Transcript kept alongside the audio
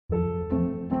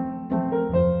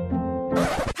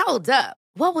Hold up.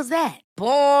 What was that?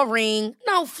 Boring.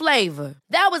 No flavor.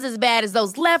 That was as bad as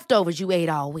those leftovers you ate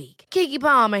all week. Keke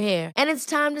Palmer here, and it's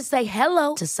time to say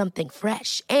hello to something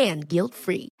fresh and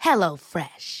guilt-free. Hello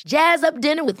Fresh. Jazz up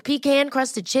dinner with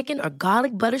pecan-crusted chicken or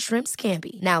garlic butter shrimp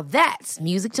scampi. Now that's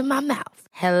music to my mouth.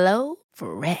 Hello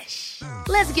Fresh.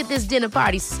 Let's get this dinner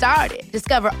party started.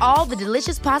 Discover all the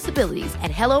delicious possibilities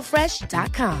at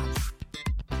hellofresh.com.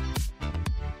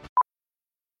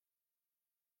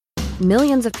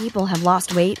 Millions of people have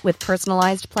lost weight with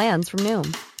personalized plans from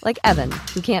Noom. Like Evan,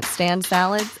 who can't stand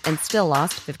salads and still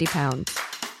lost 50 pounds.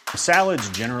 Salads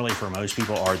generally for most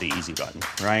people are the easy button,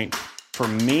 right? For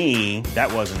me,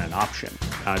 that wasn't an option.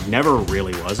 I never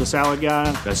really was a salad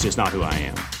guy. That's just not who I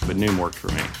am. But Noom worked for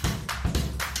me.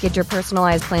 Get your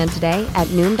personalized plan today at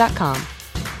Noom.com.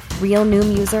 Real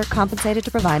Noom user compensated to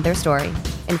provide their story.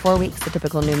 In 4 weeks, the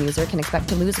typical Noom user can expect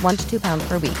to lose 1 to 2 pounds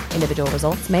per week. Individual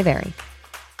results may vary.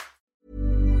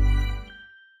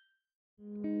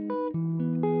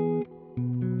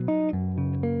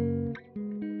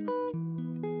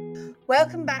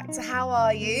 Welcome back to How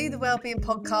Are You, the Wellbeing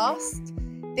Podcast.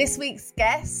 This week's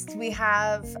guest, we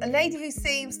have a lady who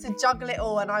seems to juggle it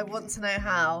all, and I want to know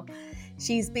how.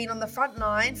 She's been on the front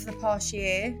line for the past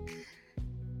year,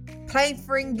 playing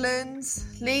for England,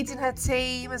 leading her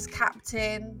team as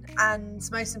captain, and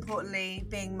most importantly,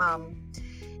 being mum.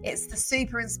 It's the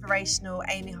super inspirational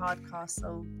Amy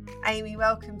Hardcastle. Amy,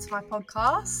 welcome to my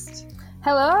podcast.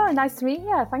 Hello, nice to meet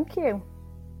you. Thank you.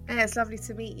 Yeah, it's lovely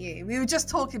to meet you. We were just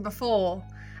talking before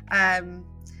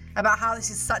about how this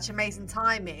is such amazing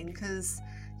timing, because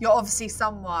you're obviously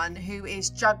someone who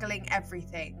is juggling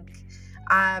everything.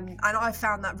 And I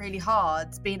found that really hard,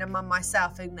 being a mum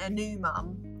myself and a new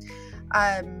mum.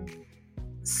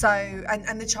 So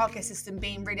the childcare system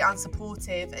being really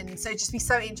unsupportive. And so it'd just be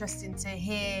so interesting to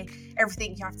hear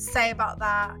everything you have to say about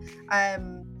that.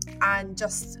 And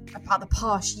just about the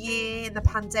past year in the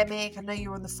pandemic. I know you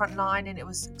were on the front line and it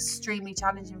was extremely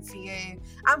challenging for you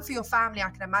and for your family, I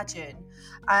can imagine.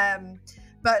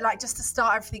 But like, just to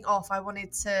start everything off, I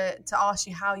wanted to ask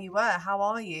you how you were. How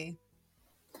are you?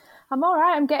 I'm all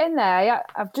right. I'm getting there.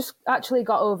 I've just actually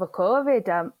got over COVID.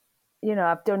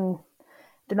 I've done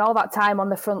all that time on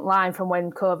the front line from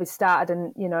when COVID started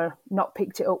and, not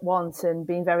picked it up once and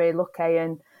been very lucky.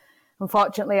 And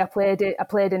unfortunately, I played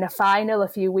in a final a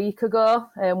few weeks ago,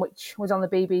 which was on the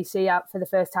BBC app for the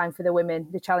first time for the women,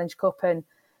 the Challenge Cup, and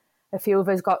a few of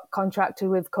us got contracted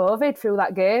with COVID through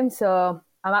that game. So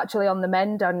I'm actually on the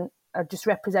mend, and I just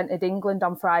represented England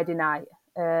on Friday night.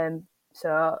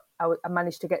 So I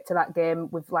managed to get to that game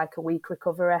with like a week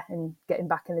recovery and getting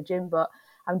back in the gym, but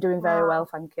I'm doing very well,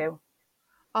 thank you.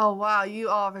 Oh, wow, you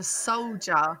are a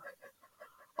soldier.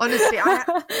 Honestly, I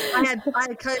had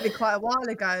COVID quite a while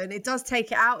ago, and it does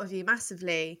take it out of you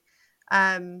massively.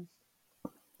 It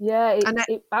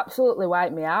absolutely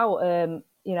wiped me out. I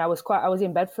was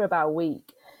in bed for about a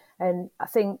week, and I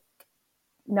think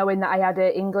knowing that I had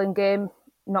an England game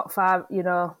not far,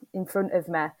 in front of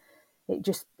me,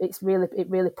 it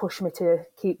really pushed me to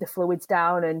keep the fluids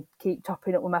down and keep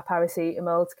topping up with my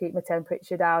paracetamol to keep my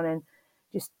temperature down and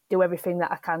just do everything that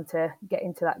I can to get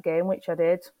into that game, which I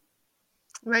did.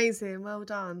 Amazing, well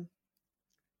done.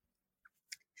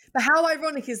 But how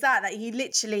ironic is that you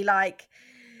literally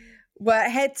were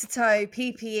head to toe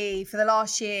PPE for the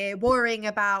last year, worrying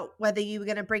about whether you were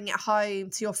going to bring it home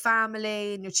to your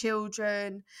family and your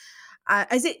children.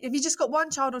 Have you just got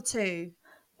one child or two?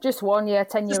 Just one,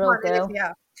 10-year-old girl.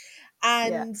 Yeah.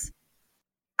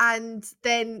 And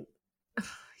then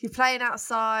you're playing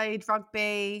outside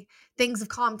rugby. Things have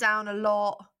calmed down a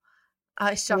lot.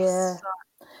 It's just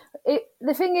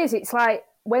the thing is, it's like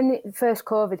when the first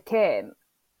COVID came,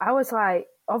 I was like,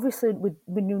 obviously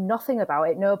we knew nothing about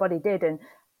it. Nobody did. And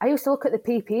I used to look at the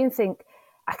PPE and think,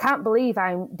 I can't believe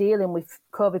I'm dealing with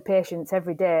COVID patients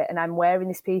every day and I'm wearing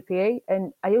this PPE.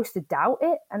 And I used to doubt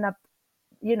it, and I,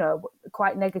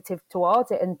 quite negative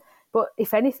towards it. But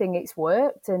if anything, it's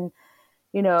worked. And,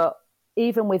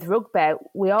 even with rugby,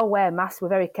 we all wear masks. We're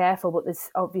very careful, but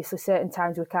there's obviously certain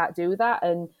times we can't do that.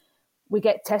 And we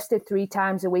get tested 3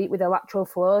 times a week with a lateral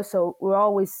flow. So we're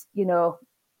always,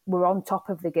 we're on top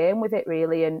of the game with it,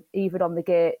 really. And even on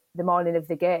the morning of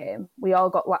the game, we all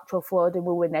got lateral flowed and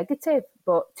we were negative.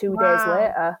 But 2 days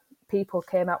later, people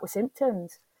came out with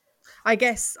symptoms. I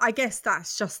guess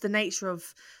that's just the nature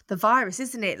of the virus,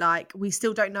 isn't it? Like, we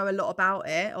still don't know a lot about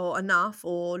it, or enough,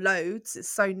 or loads. It's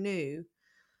so new.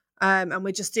 And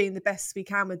we're just doing the best we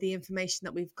can with the information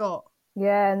that we've got.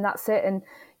 Yeah, and that's it. And,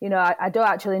 I don't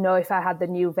actually know if I had the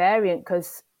new variant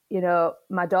because,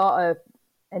 my daughter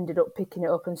ended up picking it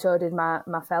up and so did my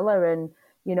fella. And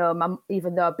you know,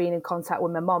 even though I've been in contact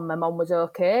with my mum was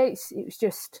okay. It was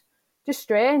just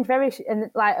strange,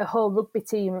 and like a whole rugby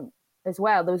team as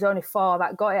well. There was only 4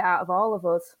 that got it out of all of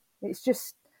us.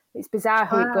 It's bizarre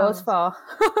who it goes for.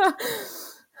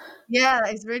 Yeah,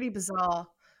 it's really bizarre.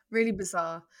 Really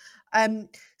bizarre.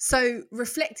 So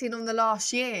reflecting on the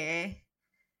last year,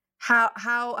 how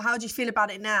do you feel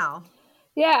about it now?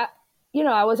 Yeah, you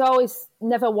know, I was always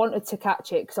never wanted to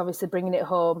catch it because obviously bringing it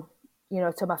home, you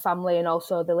know, to my family and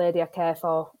also the lady I care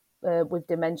for with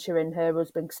dementia and her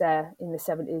husband Claire in the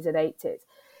 70s and 80s,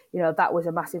 you know, that was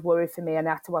a massive worry for me and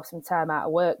I had to have some time out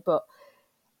of work. But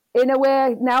in a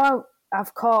way, now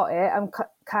I've caught it, I'm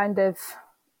kind of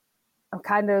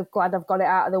glad I've got it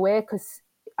out of the way because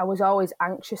I was always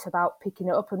anxious about picking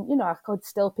it up and, you know, I could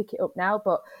still pick it up now,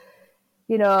 but,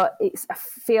 you know, I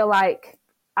feel like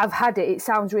I've had it. It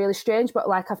sounds really strange, but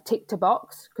like I've ticked a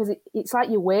box because it's like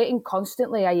you're waiting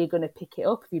constantly. Are you going to pick it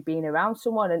up if you've been around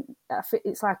someone? And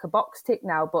it's like a box tick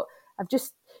now, but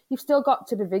you've still got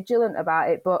to be vigilant about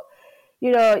it. But,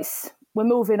 you know, we're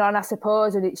moving on, I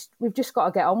suppose, and we've just got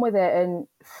to get on with it and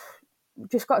we've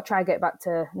just got to try and get back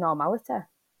to normality.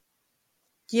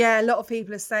 Yeah, a lot of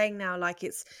people are saying now, like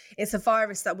it's a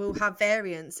virus that will have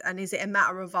variants, and is it a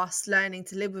matter of us learning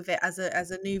to live with it as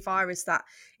a new virus that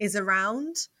is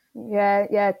around?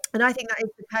 Yeah. And I think that is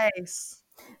the case.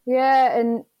 Yeah,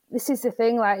 and this is the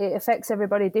thing, like it affects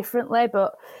everybody differently,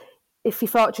 but if you're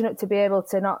fortunate to be able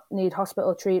to not need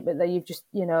hospital treatment, then you've just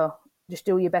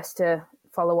do your best to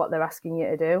follow what they're asking you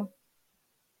to do.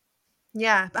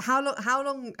 Yeah, but how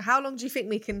long do you think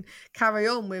we can carry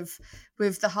on with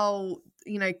the whole,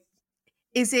 you know,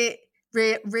 is it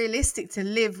realistic to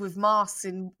live with masks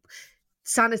and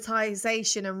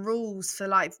sanitization and rules for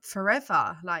like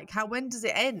forever? Like when does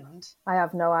it end? I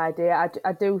have no idea.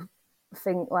 I do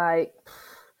think like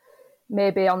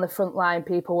maybe on the front line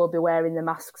people will be wearing the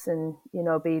masks and, you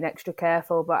know, being extra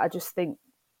careful, but I just think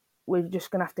we're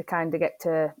just going to have to try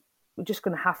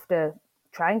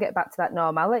and get back to that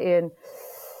normality. And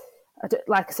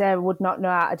like I say, I would not know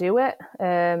how to do it.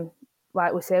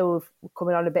 Like we say, we're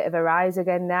coming on a bit of a rise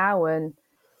again now,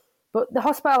 but the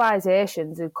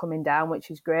hospitalisations are coming down,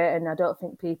 which is great. And I don't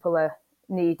think people are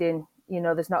needing, you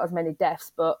know, there's not as many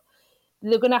deaths, but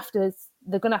they're going to have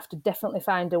to definitely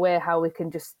find a way how we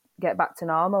can just get back to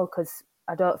normal, because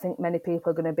I don't think many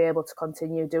people are going to be able to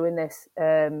continue doing this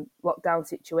lockdown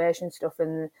situation stuff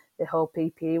and the whole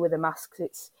PPE with the masks.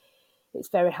 It's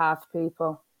very hard for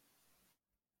people.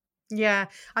 Yeah,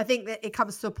 I think that it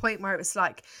comes to a point where it's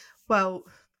like, well,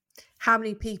 how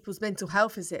many people's mental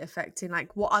health is it affecting?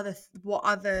 Like what other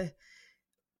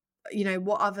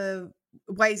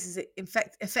ways is it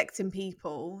affecting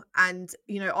people? And,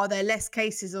 you know, are there less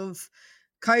cases of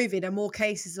COVID and more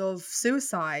cases of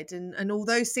suicide and all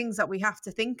those things that we have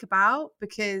to think about?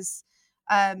 Because,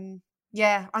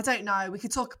 yeah, I don't know. We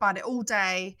could talk about it all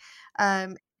day.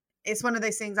 It's one of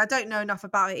those things. I don't know enough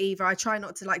about it either. I try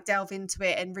not to like delve into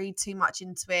it and read too much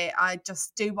into it. I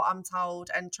just do what I'm told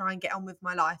and try and get on with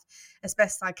my life as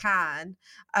best I can.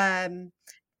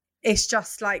 It's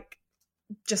just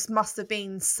must have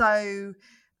been so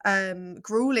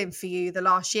grueling for you the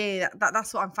last year.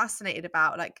 That's what I'm fascinated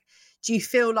about. Like, do you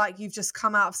feel like you've just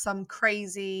come out of some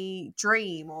crazy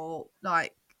dream or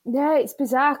like? Yeah, it's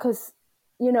bizarre because,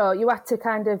 you know, you had to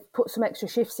kind of put some extra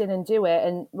shifts in and do it.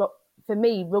 And for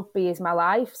me, rugby is my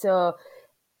life. So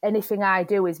anything I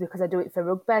do is because I do it for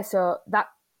rugby. So that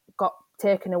got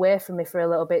taken away from me for a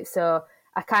little bit. So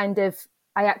I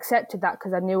accepted that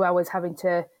because I knew I was having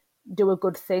to do a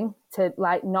good thing to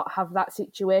like not have that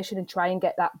situation and try and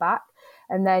get that back.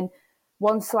 And then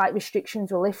once like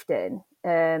restrictions were lifting,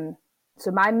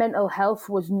 so my mental health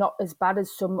was not as bad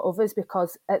as some others,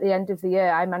 because at the end of the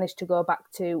year I managed to go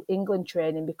back to England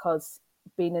training, because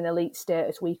being an elite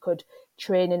status we could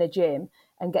train in a gym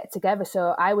and get together.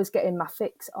 So I was getting my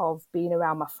fix of being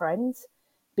around my friends,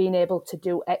 being able to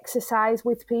do exercise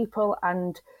with people,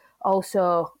 and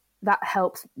also that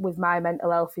helps with my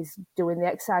mental health is doing the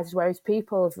exercises, whereas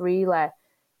people have really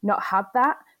not had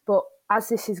that. But as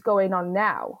this is going on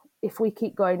now, if we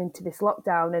keep going into this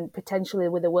lockdown and potentially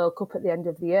with the World Cup at the end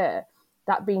of the year,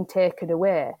 that being taken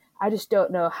away, I just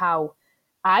don't know how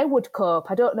I would cope.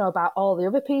 I don't know about all the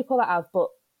other people that have, but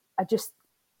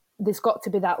there's got to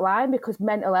be that line, because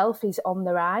mental health is on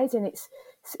the rise, and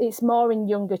it's more in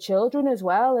younger children as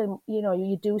well. And, you know,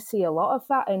 you do see a lot of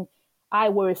that. And I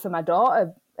worry for my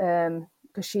daughter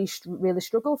because she really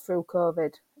struggled through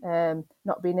COVID,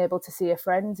 not being able to see her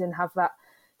friends and have that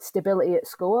stability at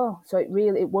school. So it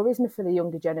worries me for the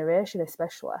younger generation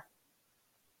especially.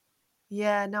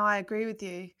 Yeah, no, I agree with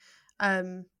you.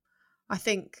 I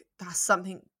think that's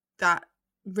something that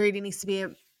really needs to be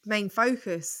a main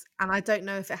focus. And I don't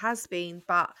know if it has been,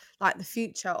 but like the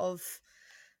future of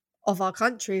our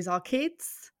country is our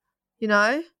kids, you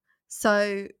know?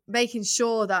 So making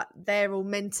sure that they're all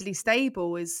mentally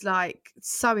stable is like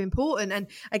so important. And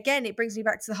again, it brings me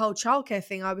back to the whole childcare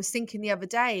thing. I was thinking the other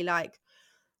day, like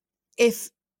if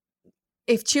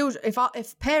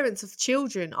parents of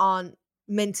children aren't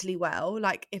mentally well,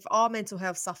 like if our mental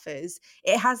health suffers,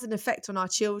 it has an effect on our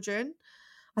children.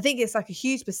 I think it's like a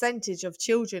huge percentage of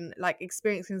children like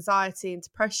experience anxiety and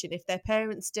depression if their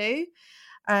parents do.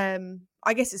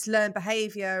 I guess it's learned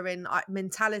behavior and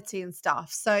mentality and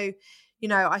stuff. So, you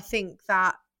know, I think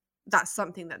that that's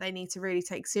something that they need to really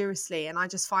take seriously. And I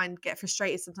just get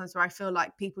frustrated sometimes where I feel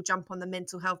like people jump on the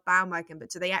mental health bandwagon, but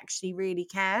do they actually really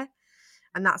care?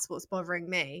 And that's what's bothering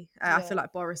me. I feel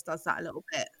like Boris does that a little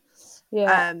bit.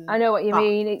 Yeah, I know what you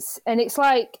mean. It's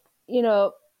like, you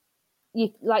know,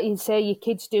 like you say, your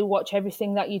kids do watch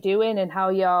everything that you're doing and how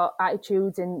your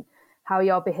attitudes and how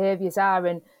your behaviours are.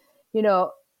 And, you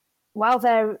know, while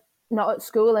they're not at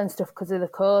school and stuff because of the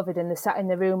COVID and they're sat in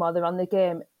the room or they're on the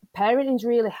game, parenting's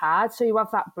really hard. So you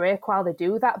have that break while they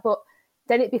do that. But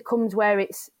then it becomes where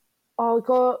it's, oh,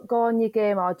 go on your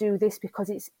game or do this because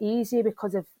it's easier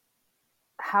because of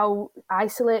how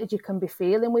isolated you can be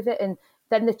feeling with it. And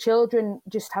then the children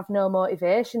just have no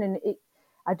motivation. And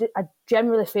I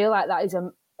generally feel like that is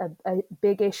a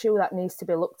big issue that needs to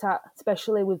be looked at,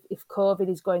 especially with if COVID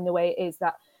is going the way it is,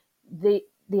 that the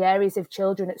areas of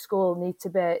children at school need to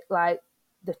be like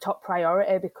the top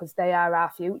priority because they are our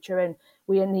future and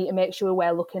we need to make sure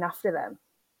we're looking after them.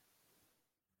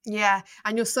 Yeah,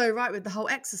 and you're so right with the whole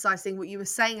exercise thing, what you were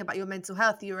saying about your mental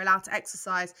health, you're allowed to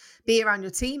exercise, be around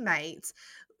your teammates.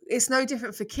 It's no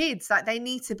different for kids. Like they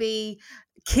need to be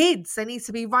kids, they need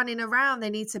to be running around, they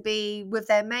need to be with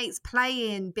their mates,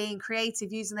 playing, being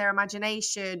creative, using their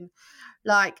imagination.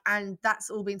 And that's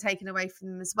all been taken away from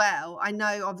them as well. I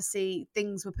know obviously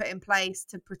things were put in place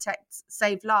to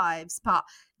save lives, but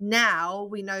now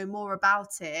we know more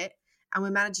about it and we're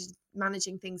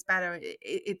managing things better.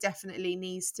 It definitely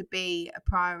needs to be a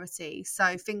priority.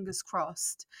 So fingers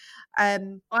crossed. I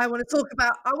want to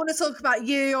talk about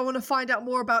you. I want to find out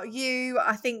more about you.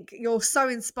 I think you're so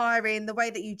inspiring, the way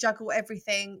that you juggle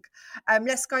everything.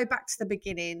 Let's go back to the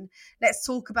beginning. Let's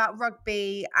talk about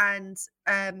rugby. And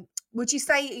would you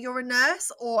say you're a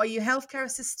nurse or are you a healthcare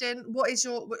assistant? What is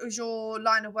your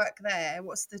line of work there?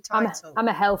 What's the title? I'm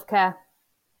a healthcare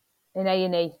in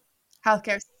A&E.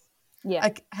 Healthcare. Yeah.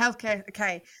 Healthcare.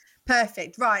 Okay,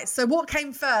 perfect. Right. So what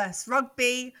came first,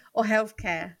 rugby or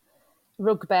healthcare?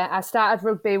 Rugby. I started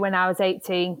rugby when I was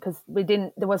 18 because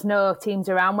there was no teams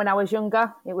around when I was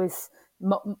younger. It was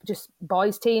just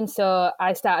boys' teams. So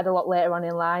I started a lot later on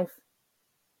in life.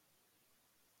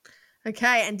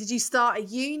 Okay. And did you start at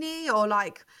uni or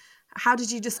like, how did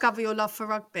you discover your love for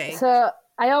rugby? So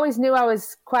I always knew I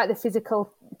was quite the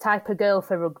physical type of girl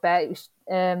for rugby.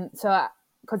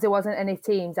 Because there wasn't any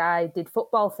teams, I did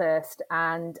football first,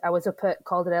 and I was up at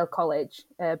Calderdale College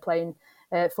playing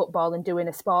football and doing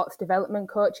a sports development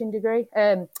coaching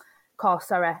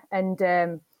course. And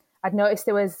I'd noticed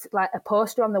there was like a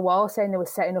poster on the wall saying they were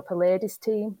setting up a ladies'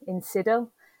 team in Siddle,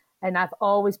 and I've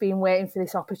always been waiting for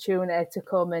this opportunity to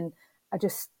come. And I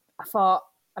thought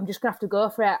I'm just gonna have to go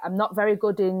for it. I'm not very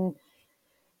good in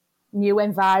new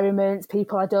environments,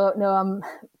 people I don't know.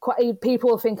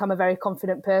 People think I'm a very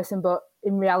confident person, but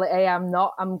in reality, I'm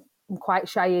not. I'm quite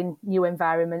shy in new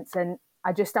environments, and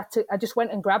I just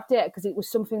went and grabbed it because it was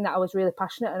something that I was really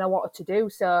passionate and I wanted to do.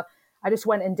 So I just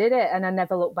went and did it, and I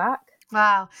never looked back.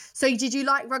 Wow. So did you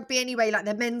like rugby anyway, like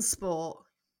the men's sport?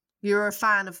 You're a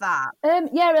fan of that?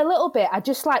 Yeah, a little bit. I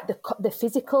just like the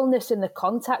physicalness and the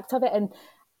contact of it. And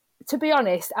to be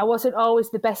honest, I wasn't always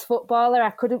the best footballer.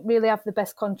 I couldn't really have the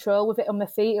best control with it on my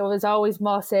feet. I was always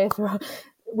more safer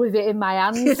with it in my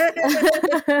hands.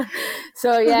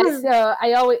 So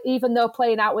I always, even though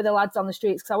playing out with the lads on the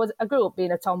streets, because I grew up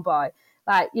being a tomboy,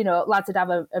 like, you know, lads would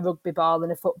have a rugby ball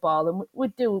and a football and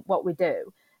we'd do what we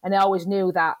do. And I always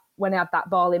knew that when I had that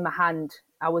ball in my hand,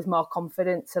 I was more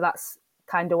confident. So that's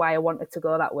kind of why I wanted to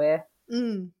go that way.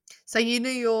 So you knew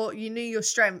your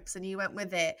strengths and you went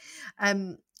with it.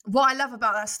 What I love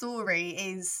about that story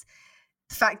is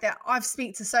the fact that I've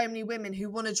speak to so many women who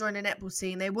want to join a netball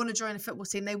team, they want to join a football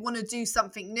team, they want to do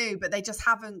something new, but they just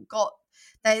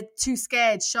they're too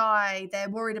scared, shy, they're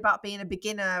worried about being a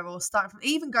beginner or starting from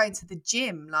even going to the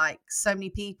gym. Like, so many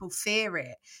people fear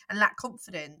it and lack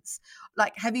confidence.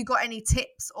 Like, have you got any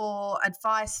tips or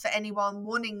advice for anyone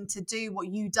wanting to do what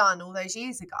you done all those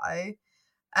years ago?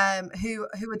 who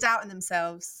are doubting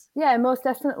themselves. Yeah, most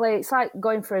definitely. It's like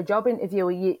going for a job interview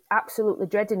where you're absolutely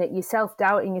dreading it, you're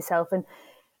self-doubting yourself, and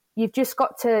you've just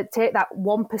got to take that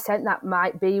 1% that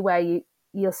might be where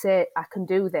you'll say, I can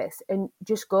do this, and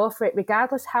just go for it,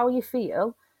 regardless how you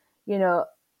feel. You know,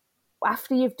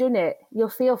 after you've done it, you'll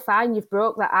feel fine. You've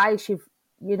broke that ice. You've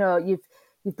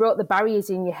broke the barriers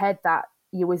in your head that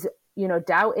you was,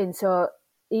 doubting. So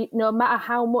no matter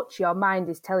how much your mind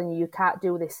is telling you can't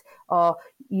do this, or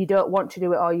you don't want to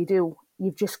do it, or you do,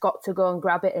 you've just got to go and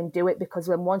grab it and do it, because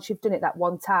then once you've done it that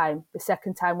one time, the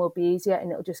second time will be easier,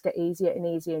 and it'll just get easier and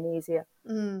easier and easier.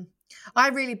 I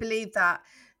really believe that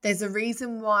there's a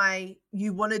reason why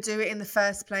you want to do it in the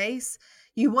first place.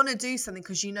 You want to do something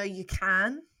because you know you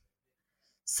can.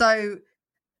 So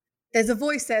there's a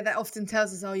voice there that often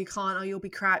tells us, oh, you can't, or you'll be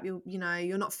crap,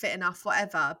 you're not fit enough,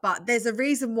 whatever. But there's a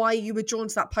reason why you were drawn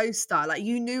to that poster. Like,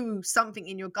 you knew something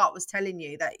in your gut was telling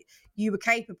you that you were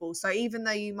capable. So even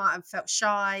though you might have felt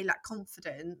shy, lack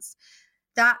confidence,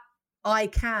 that I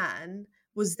can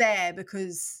was there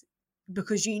because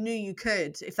you knew you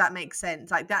could, if that makes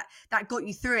sense. Like that got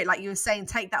you through it. Like you were saying,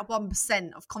 take that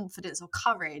 1% of confidence or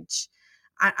courage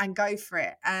and go for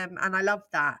it. And I love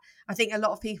that. I think a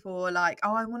lot of people are like,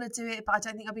 oh, I want to do it, but I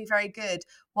don't think I'll be very good.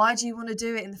 Why do you want to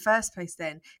do it in the first place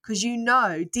then? Because you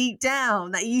know deep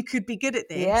down that you could be good at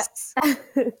this. Yeah,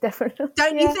 definitely.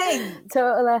 Don't you think?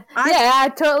 Totally.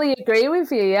 I totally agree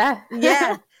with you, yeah.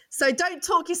 Yeah. So don't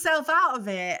talk yourself out of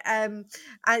it. And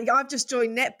I've just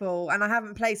joined netball and I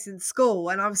haven't played since school,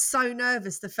 and I was so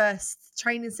nervous the first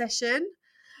training session.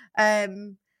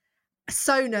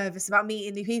 So nervous about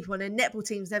meeting new people, and netball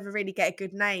teams never really get a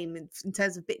good name in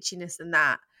terms of bitchiness and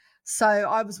that. So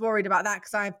I was worried about that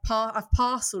because I've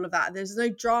passed all of that. There's no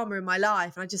drama in my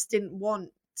life, and I just didn't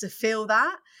want to feel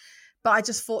that. But I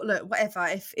just thought, look, whatever.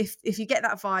 If you get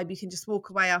that vibe, you can just walk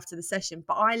away after the session.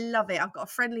 But I love it. I've got a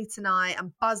friendly tonight.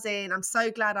 I'm buzzing. I'm so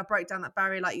glad I broke down that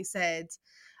barrier, like you said.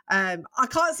 I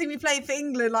can't see me playing for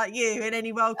England like you in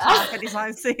any World Cup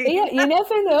anytime soon. Yeah, you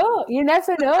never know. You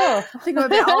never know. I think I'm a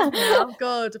bit old now.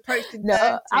 God, approaching 30.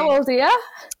 No, how old are you?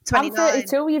 29. I'm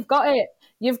 32. You've got it.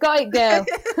 You've got it, girl.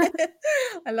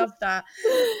 I love that.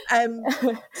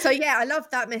 So yeah, I love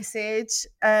that message.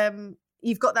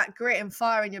 You've got that grit and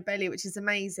fire in your belly, which is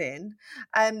amazing.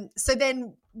 So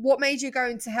then what made you go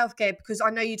into healthcare? Because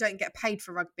I know you don't get paid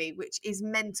for rugby, which is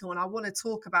mental. And I want to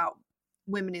talk about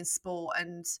women in sport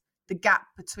and the gap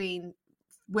between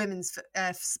women's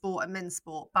sport and men's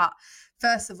sport. But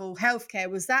first of all, healthcare,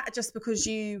 was that just because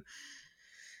you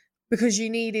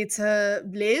needed to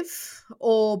live,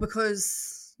 or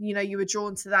because you were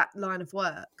drawn to that line of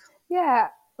work? Yeah,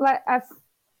 like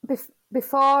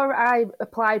before I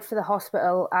applied for the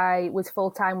hospital, I was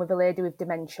full-time with a lady with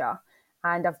dementia,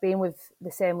 and I've been with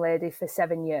the same lady for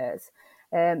 7 years.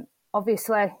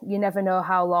 Obviously, you never know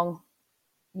how long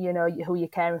who you're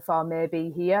caring for may be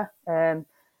here.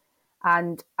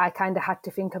 And I kind of had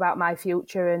to think about my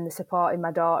future and the support in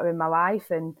my daughter in my life.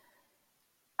 And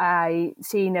I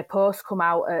seen a post come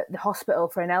out at the hospital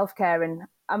for an healthcare, and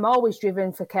I'm always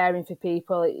driven for caring for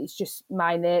people. It's just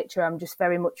my nature. I'm just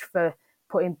very much for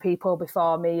putting people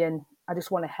before me, and I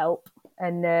just want to help.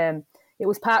 And it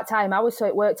was part-time hours, so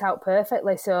it worked out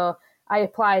perfectly. So I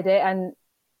applied it and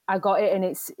I got it, and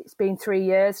it's been 3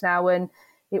 years now, and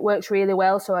it works really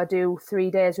well. So I do 3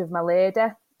 days with my lady,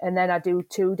 and then I do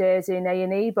 2 days in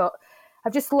A&E. But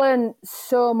I've just learned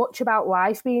so much about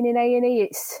life being in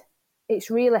A&E. It's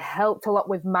really helped a lot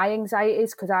with my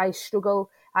anxieties, because I struggled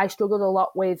a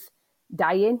lot with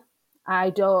dying.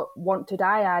 I don't want to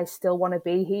die. I still want to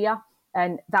be here.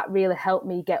 And that really helped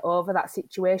me get over that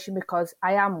situation, because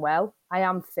I am well, I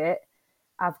am fit,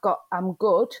 I'm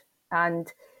good.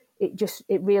 And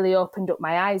it really opened up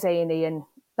my eyes, A&E, and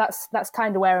that's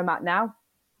kind of where I'm at now.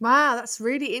 Wow, that's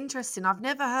really interesting. I've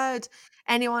never heard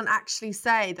anyone actually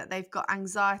say that they've got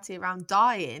anxiety around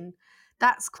dying.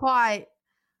 That's like,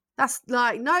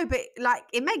 no, but like,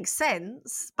 it makes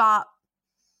sense. But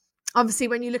obviously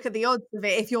when you look at the odds of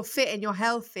it, if you're fit and you're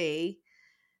healthy,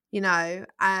 you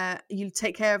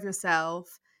take care of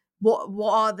yourself,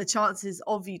 what are the chances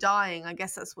of you dying? I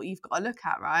guess that's what you've got to look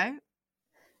at, right?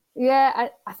 Yeah,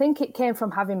 I think it came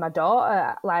from having my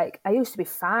daughter. Like, I used to be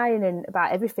fine and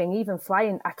about everything, even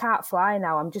flying. I can't fly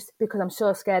now. Because I'm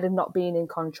so scared of not being in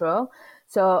control.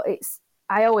 So it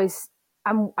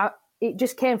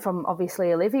just came from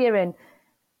obviously Olivia and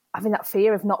having that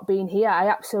fear of not being here. I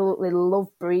absolutely love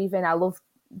breathing. I love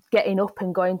getting up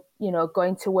and going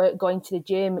to work, going to the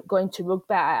gym, going to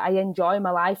rugby. I enjoy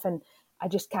my life, and I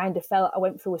just kind of felt I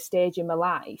went through a stage in my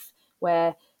life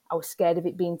where I was scared of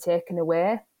it being taken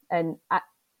away. And I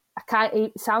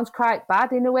it sounds quite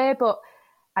bad in a way, but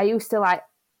I used to like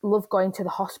love going to the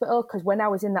hospital, because when I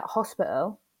was in that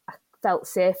hospital, I felt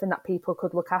safe and that people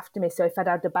could look after me. So if I'd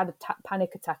had a bad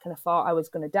panic attack and I thought I was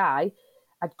going to die,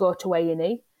 I'd go to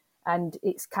A&E. And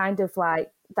it's kind of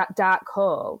like that dark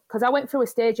hole, because I went through a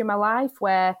stage in my life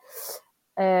where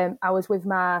I was with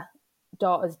my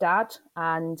daughter's dad,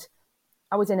 and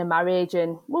I was in a marriage,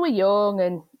 and we were young,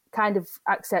 and kind of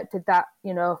accepted that,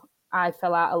 you know, I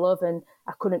fell out of love and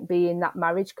I couldn't be in that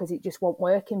marriage because it just wasn't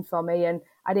working for me. And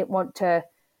I didn't want to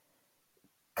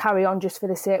carry on just for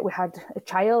the sake we had a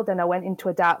child. And I went into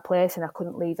a dark place and I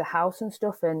couldn't leave the house and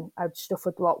stuff. And I'd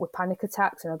suffered a lot with panic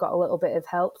attacks, and I got a little bit of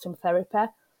help, some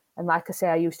therapy. And like I say,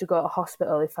 I used to go to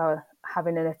hospital if I were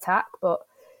having an attack. But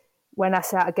when I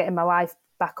started getting my life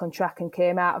back on track and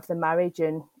came out of the marriage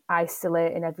and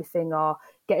isolating everything or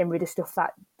getting rid of stuff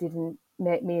that didn't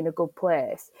make me in a good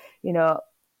place, you know,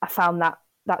 I found that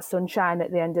sunshine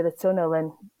at the end of the tunnel,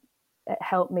 and it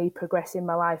helped me progress in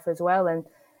my life as well. And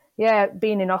yeah,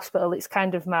 being in hospital, it's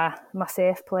kind of my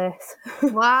safe place.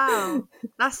 Wow,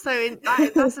 that's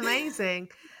that's amazing.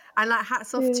 And like,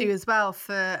 hats off to you as well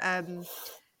for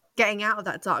getting out of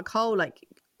that dark hole, like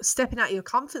stepping out of your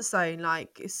comfort zone.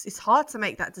 Like it's hard to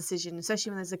make that decision, especially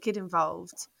when there's a kid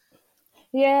involved.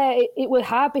 Yeah, it was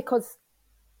hard because,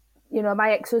 you know,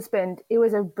 my ex-husband, he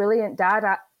was a brilliant dad.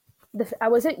 I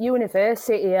was at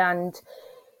university and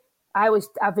I was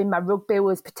having my rugby,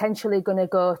 was potentially going to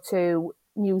go to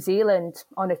New Zealand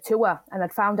on a tour, and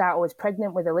I'd found out I was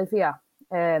pregnant with Olivia,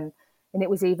 and it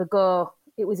was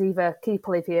either keep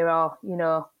Olivia or, you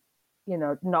know,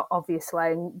 not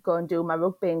obviously, and go and do my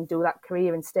rugby and do that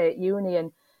career and stay at uni.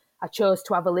 And I chose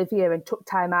to have Olivia and took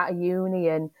time out of uni.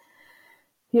 And,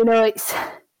 you know,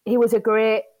 he was a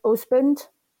great husband.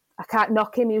 I can't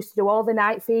knock him. He used to do all the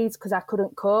night feeds because I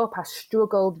couldn't cope. I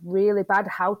struggled really bad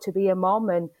how to be a mom.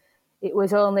 And it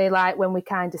was only like when we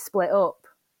kind of split up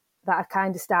that I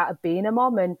kind of started being a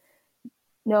mom. And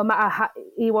no matter how,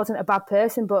 he wasn't a bad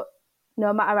person, but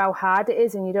no matter how hard it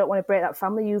is and you don't want to break that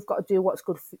family, you've got to do what's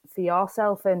good for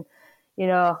yourself. And, you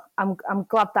know, I'm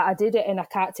glad that I did it, and I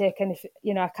can't take any,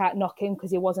 you know, I can't knock him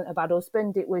because he wasn't a bad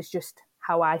husband. It was just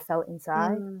how I felt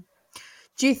inside.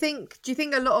 Do you think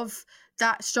a lot of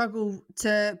that struggle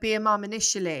to be a mum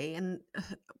initially, and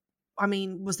I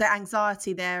mean, was there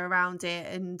anxiety there around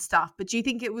it and stuff, but do you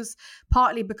think it was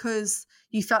partly because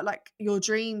you felt like your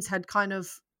dreams had kind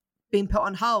of been put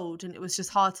on hold and it was just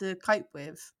hard to cope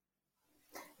with?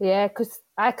 Yeah, because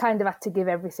I kind of had to give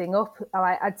everything up.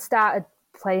 I'd started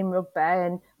playing rugby,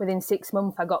 and within 6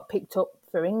 months I got picked up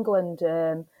for England,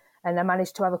 and I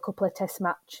managed to have a couple of test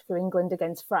match for England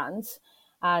against France.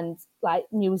 And like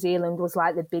New Zealand was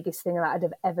like the biggest thing that I'd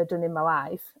have ever done in my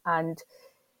life, and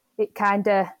it kind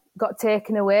of got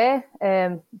taken away.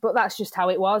 But that's just how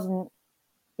it was, and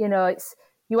you know,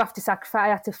 you have to sacrifice. I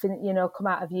had to, you know, come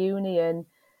out of uni and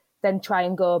then try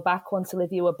and go back once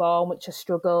Olivia were born, which I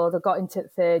struggled. I got into the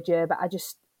third year, but I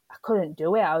couldn't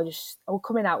do it. I was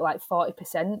coming out like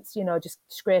 40%, you know, just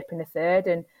scraping the third,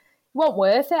 and it wasn't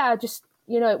worth it. I just,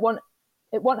 you know,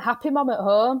 it wasn't happy mum at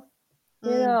home, you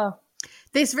know.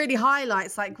 This really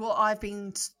highlights like what I've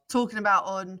been talking about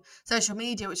on social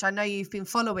media, which I know you've been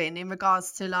following, in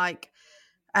regards to like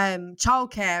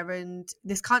childcare and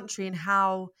this country, and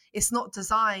how it's not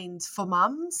designed for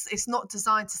mums. It's not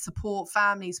designed to support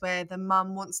families where the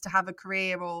mum wants to have a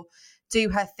career or do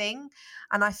her thing.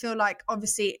 And I feel like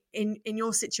obviously in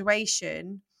your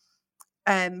situation,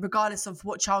 regardless of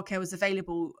what childcare was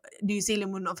available, New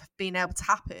Zealand wouldn't have been able to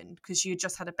happen because you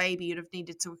just had a baby. You'd have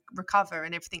needed to recover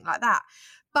and everything like that.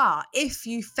 But if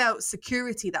you felt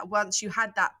security that once you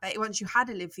had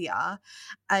Olivia,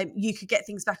 you could get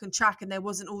things back on track and there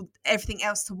wasn't everything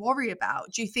else to worry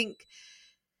about. Do you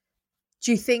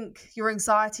think your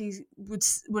anxiety would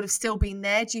have still been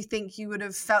there? Do you think you would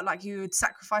have felt like you had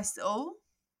sacrificed it all?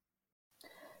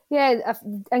 Yeah,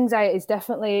 anxiety is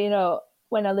definitely, you know,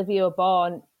 when Olivia was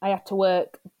born, I had to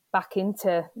work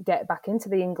get back into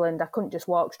the England. I couldn't just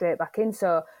walk straight back in.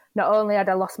 So not only had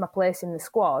I lost my place in the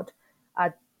squad,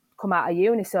 I'd come out of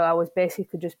uni, so I was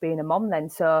basically just being a mom then.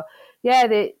 So yeah,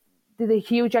 the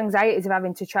huge anxieties of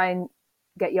having to try and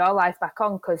get your life back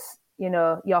on, because, you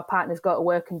know, your partner's got to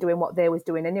work and doing what they was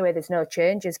doing anyway. There's no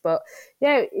changes. But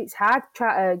yeah, it's hard to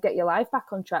try to get your life back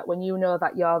on track when you know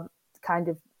that you're kind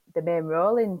of the main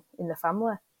role in the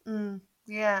family.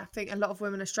 Yeah, I think a lot of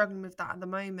women are struggling with that at the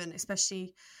moment,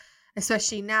 especially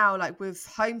now, like with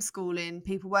homeschooling,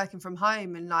 people working from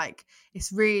home, and like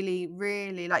it's really,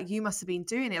 really, like, you must have been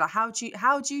doing it. Like, how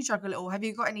do you juggle it all? Have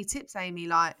you got any tips, Amy?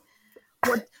 Like,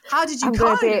 How did you I'm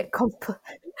cope?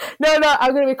 No,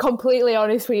 I'm going to be completely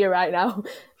honest with you right now.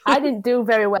 I didn't do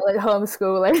very well at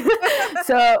homeschooling.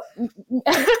 So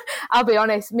I'll be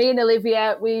honest, me and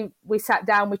Olivia, we sat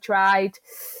down, we tried,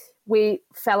 we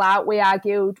fell out, we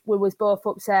argued, we was both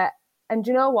upset. And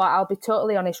do you know what? I'll be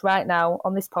totally honest right now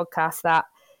on this podcast that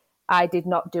I did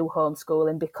not do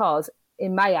homeschooling because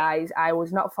in my eyes, I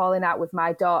was not falling out with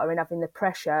my daughter and having the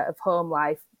pressure of home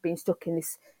life, being stuck in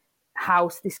this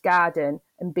house, this garden,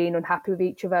 and being unhappy with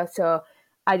each other. So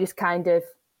I just kind of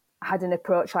had an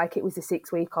approach like it was the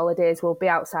 6-week holidays. We'll be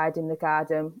outside in the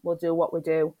garden. We'll do what we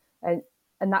do. And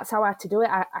that's how I had to do it.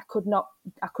 I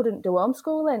couldn't do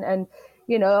homeschooling. And,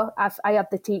 you know, I had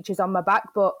the teachers on my back,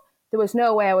 but there was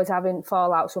no way I was having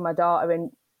fallouts with my daughter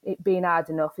and it being hard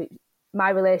enough. My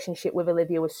relationship with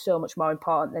Olivia was so much more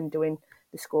important than doing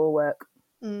the schoolwork.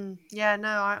 Yeah,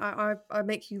 no, I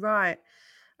make you right.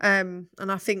 And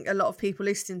I think a lot of people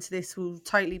listening to this will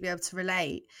totally be able to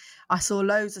relate. I saw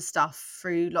loads of stuff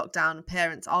through lockdown of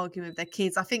parents arguing with their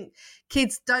kids. I think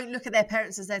kids don't look at their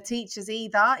parents as their teachers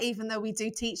either, even though we do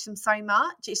teach them so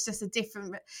much. It's just a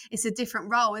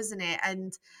different role, isn't it?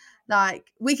 And like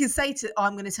we can say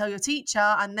I'm going to tell your teacher,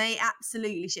 and they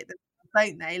absolutely shit them,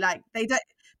 don't they? Like they don't,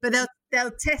 but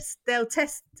they'll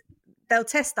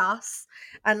test us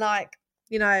and like,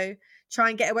 you know, try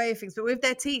and get away with things. But with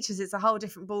their teachers, it's a whole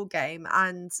different ball game,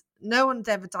 and no one's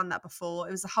ever done that before.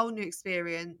 It was a whole new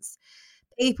experience.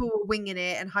 People were winging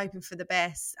it and hoping for the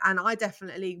best, and I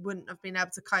definitely wouldn't have been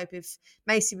able to cope if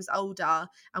Macy was older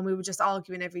and we were just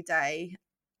arguing every day,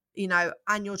 you know,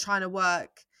 and you're trying to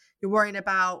work, you're worrying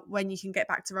about when you can get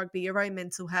back to rugby, your own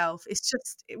mental health.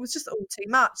 It was just all too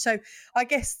much. So I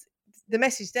guess the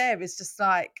message there is just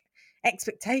like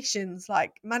expectations,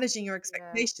 like managing your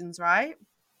expectations, right?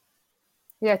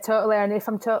 Yeah, totally. And if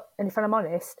I'm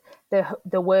honest,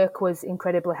 the work was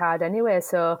incredibly hard anyway.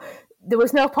 So there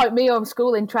was no point me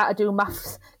homeschooling trying to do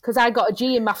maths because I got a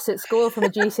G in maths at school from a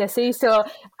GCSE. So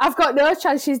I've got no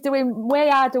chance. She's doing way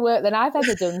harder work than I've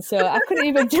ever done. So I couldn't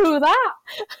even do that.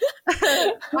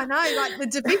 I know, like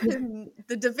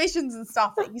the divisions and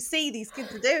stuff that you see these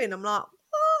kids are doing. I'm like,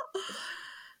 what?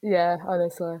 Yeah,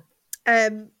 honestly.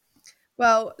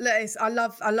 Well, Liz, I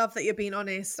love that you're being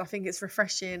honest. I think it's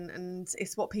refreshing and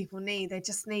it's what people need. We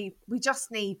just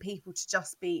need people to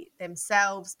just be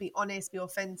themselves, be honest, be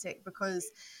authentic, because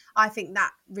I think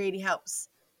that really helps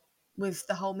with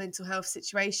the whole mental health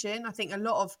situation. I think a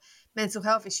lot of mental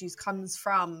health issues comes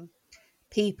from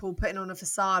people putting on a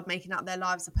facade, making out their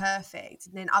lives are perfect.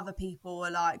 And then other people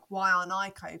are like, why aren't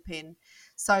I coping?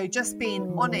 So just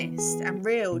being honest and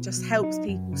real just helps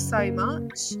people so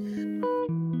much.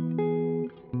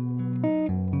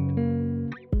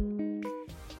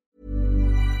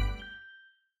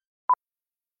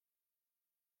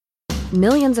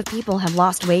 Millions of people have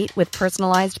lost weight with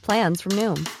personalized plans from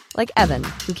Noom. Like Evan,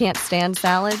 who can't stand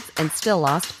salads and still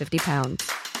lost 50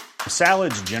 pounds.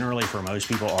 Salads generally for most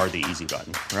people are the easy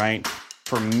button, right?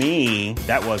 For me,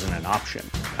 that wasn't an option.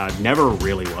 I never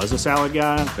really was a salad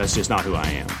guy. That's just not who I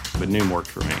am. But Noom worked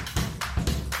for me.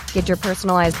 Get your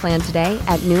personalized plan today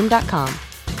at Noom.com.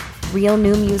 Real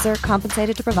Noom user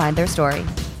compensated to provide their story.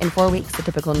 In 4 weeks, the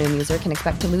typical Noom user can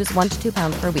expect to lose 1 to 2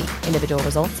 pounds per week. Individual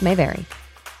results may vary.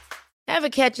 Ever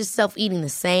catch yourself eating the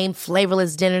same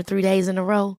flavorless dinner 3 days in a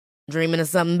row? Dreaming of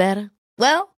something better?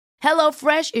 Well,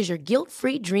 HelloFresh is your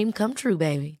guilt-free dream come true,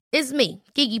 baby. It's me,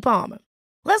 Keke Palmer.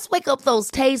 Let's wake up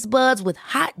those taste buds with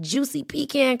hot, juicy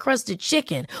pecan-crusted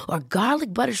chicken or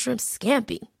garlic butter shrimp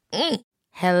scampi.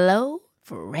 Hello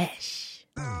Fresh.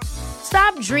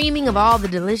 Stop dreaming of all the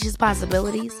delicious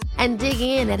possibilities and dig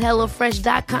in at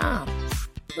HelloFresh.com.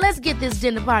 Let's get this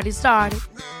dinner party started.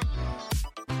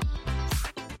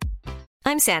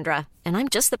 I'm Sandra, and I'm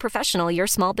just the professional your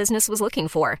small business was looking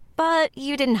for. But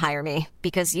you didn't hire me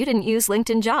because you didn't use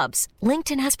LinkedIn Jobs.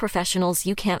 LinkedIn has professionals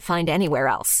you can't find anywhere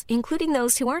else, including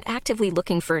those who aren't actively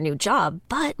looking for a new job,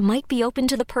 but might be open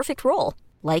to the perfect role,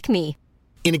 like me.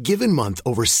 In a given month,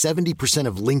 over 70%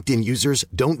 of LinkedIn users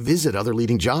don't visit other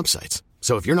leading job sites.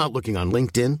 So if you're not looking on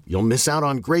LinkedIn, you'll miss out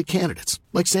on great candidates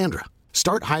like Sandra.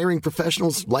 Start hiring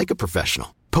professionals like a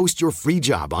professional. Post your free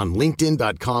job on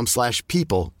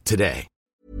linkedin.com/people today.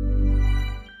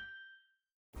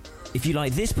 If you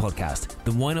like this podcast,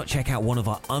 then why not check out one of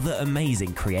our other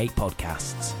amazing Create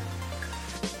podcasts?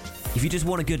 If you just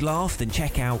want a good laugh, then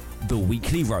check out The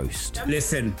Weekly Roast.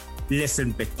 Listen,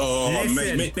 bitch. Oh,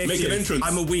 make an entrance.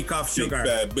 I'm a week off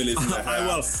sugar. Billy's in the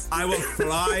house. I will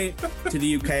fly to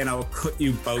the UK and I will cut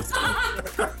you both down.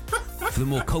 For the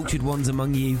more cultured ones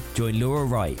among you, join Laura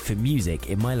Wright for Music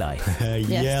in My Life.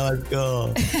 Yeah, let's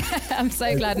go. I'm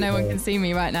so glad no one can see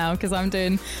me right now because I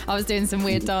was doing some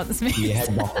weird dance moves. Your head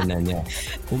bopping then, yeah.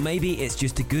 Or maybe it's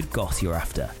just a good goss you're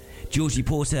after. Georgie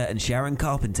Porter and Sharon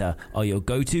Carpenter are your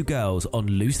go-to girls on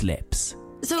Loose Lips.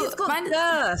 So it's got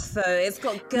girth, though. It's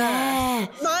got girth. Yeah.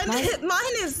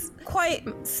 Mine is quite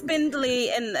spindly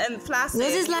and flaccid.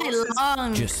 Yours is like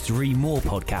long. Just 3 more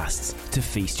podcasts to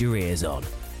feast your ears on.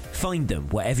 Find them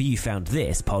wherever you found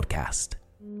this podcast.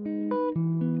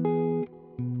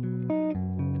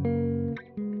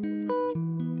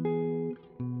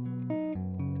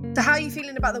 So how are you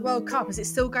feeling about the World Cup? Is it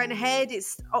still going ahead?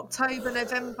 It's October,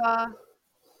 November?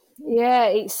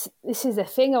 Yeah, this is a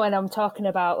thing when I'm talking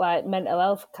about like mental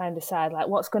health kind of side, like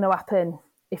what's going to happen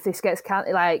if this gets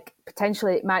counted, like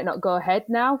potentially it might not go ahead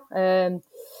now.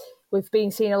 We've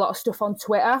been seeing a lot of stuff on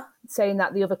Twitter saying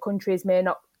that the other countries may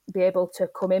not be able to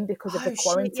come in because of the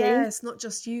quarantine. Yeah, it's not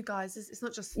just you guys. It's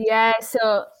not just... Yeah,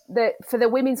 so for the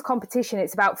women's competition,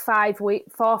 it's about 4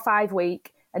 or 5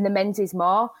 weeks, and the men's is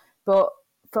more. But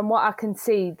from what I can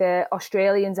see, the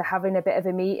Australians are having a bit of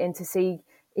a meeting to see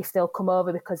if they'll come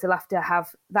over because they'll have to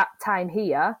have that time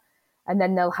here and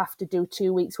then they'll have to do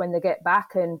 2 weeks when they get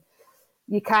back. And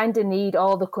you kind of need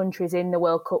all the countries in the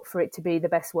World Cup for it to be the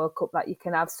best World Cup that you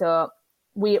can have. So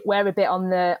we're a bit on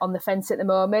the fence at the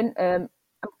moment.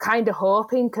 I'm kind of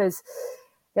hoping because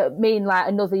it'll mean like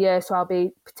another year. So I'll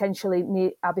be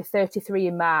 33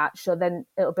 in March. So then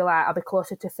it'll be like I'll be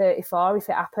closer to 34 if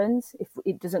it happens, if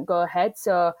it doesn't go ahead.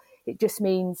 So it just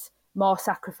means more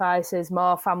sacrifices,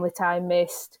 more family time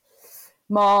missed,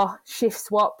 more shift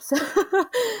swaps.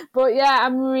 But yeah,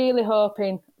 I'm really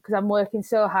hoping because I'm working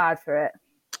so hard for it.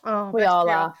 Oh, we all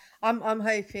are. I'm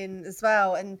hoping as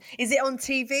well. And is it on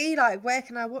TV? Like, where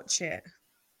can I watch it?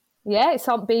 Yeah, it's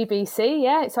on BBC.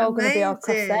 Yeah, it's all going to be across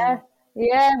there.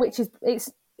 Yeah, which is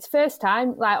it's first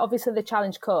time. Like, obviously, the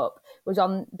Challenge Cup was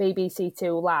on BBC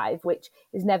Two live, which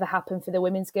has never happened for the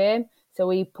women's game. So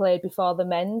we played before the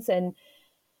men's, and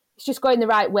it's just going the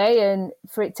right way. And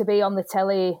for it to be on the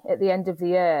telly at the end of the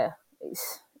year,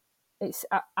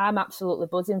 I'm absolutely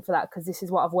buzzing for that because this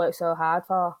is what I've worked so hard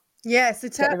for. Yeah, so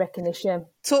get the recognition.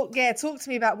 Talk to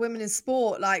me about women in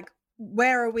sport. Like,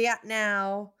 where are we at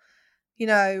now? You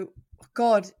know,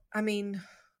 God, I mean,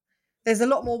 there's a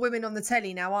lot more women on the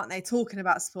telly now, aren't they, talking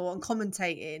about sport and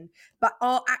commentating, but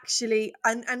are actually,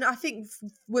 and I think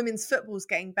women's football's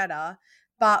getting better,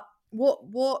 but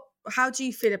how do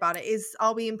you feel about it?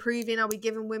 Are we improving? Are we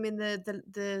giving women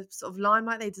the sort of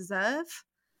limelight they deserve?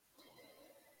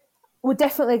 We're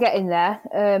definitely getting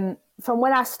there. From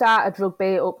when I started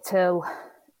rugby up till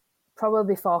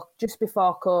probably just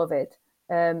before COVID,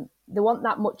 there wasn't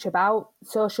that much about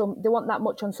social. There wasn't that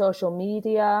much on social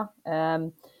media.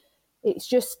 It's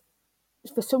just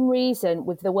for some reason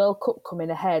with the World Cup coming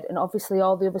ahead, and obviously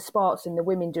all the other sports and the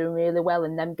women doing really well,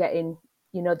 and them getting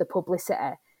the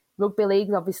publicity. Rugby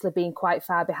league's obviously been quite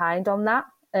far behind on that.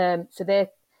 So they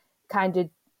kind of,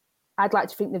 I'd like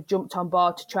to think they've jumped on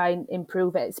board to try and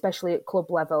improve it, especially at club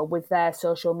level with their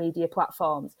social media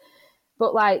platforms.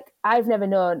 But like, I've never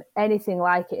known anything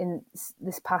like it in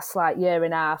this past year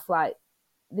and a half. Like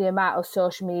the amount of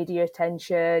social media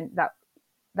attention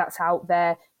that's out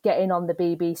there, getting on the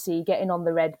BBC, getting on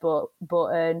the red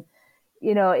button,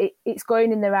 it's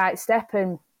going in the right step.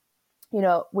 And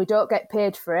we don't get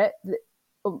paid for it,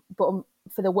 but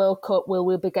for the World Cup,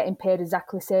 we'll be getting paid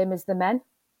exactly the same as the men.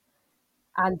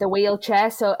 And the wheelchair,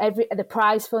 so the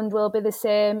prize fund will be the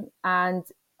same, and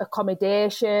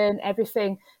accommodation,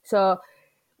 everything. So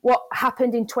what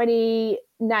happened in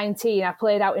 2019, I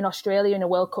played out in Australia in a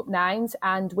World Cup Nines,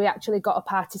 and we actually got a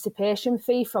participation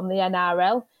fee from the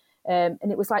NRL, and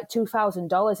it was like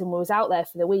 $2,000, and we was out there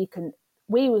for the week, and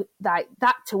we were like,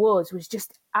 that to us was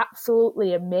just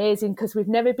absolutely amazing because we've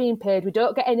never been paid. We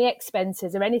don't get any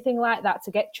expenses or anything like that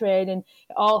to get training.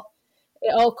 It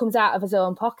all comes out of his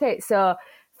own pocket. So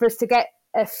for us to get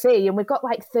a fee, and we got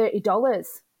like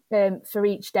 $30 for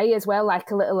each day as well,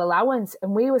 like a little allowance.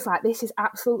 And we was like, this is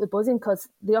absolutely buzzing because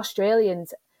the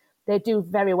Australians, they do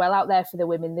very well out there for the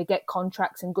women. They get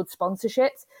contracts and good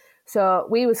sponsorships. So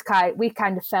we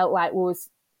kind of felt like we was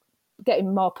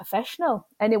getting more professional.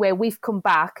 Anyway, we've come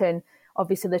back, and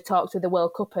obviously the talks with the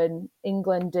World Cup and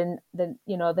England and the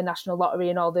National Lottery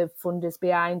and all the funders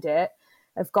behind it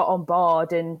have got on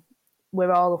board, and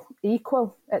we're all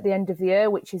equal at the end of the year,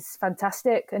 which is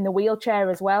fantastic. And the wheelchair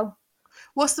as well.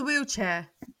 What's the wheelchair?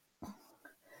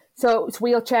 So it's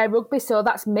wheelchair rugby. So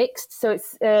that's mixed. So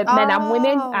it's men and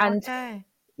women. And okay.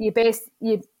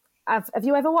 Have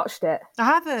you ever watched it? I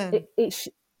haven't. It's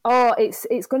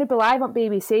going to be live on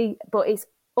BBC, but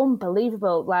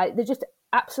unbelievable. Like, they just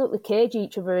absolutely cage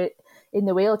each other in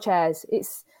the wheelchairs.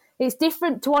 It's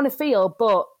different to on a field,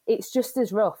 but it's just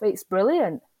as rough. It's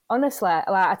brilliant. Honestly, like,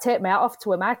 I take my hat off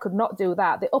to him. I could not do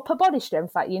that. The upper body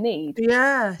strength that you need.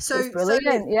 Yeah. It's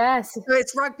brilliant. Yes. So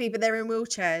it's rugby, but they're in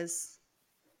wheelchairs.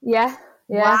 Yeah.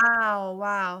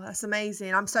 Wow. That's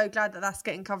amazing. I'm so glad that that's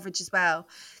getting coverage as well.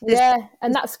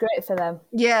 And that's great for them.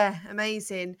 Yeah,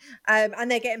 amazing.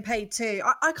 And they're getting paid too.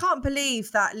 I can't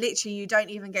believe that literally you don't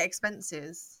even get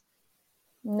expenses.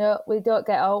 No, we don't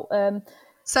get out.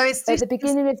 So it's at the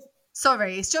beginning of...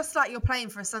 Sorry, it's just like you're playing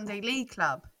for a Sunday league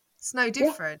club. It's no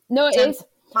different. Yeah. No, it is.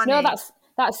 Money. No,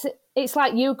 that's it's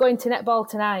like you going to netball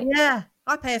tonight. Yeah,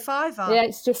 I pay a $5. Yeah,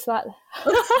 it's just like...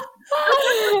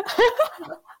 I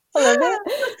love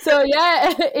it. So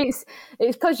yeah, it's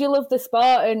because you love the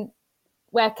sport, and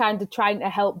we're kind of trying to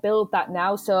help build that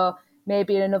now. So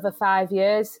maybe in another 5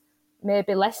 years,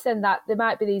 maybe less than that, there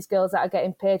might be these girls that are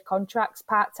getting paid contracts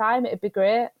part-time. It'd be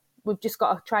great. We've just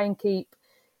got to try and keep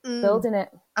building it.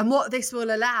 And what this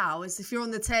will allow is, if you're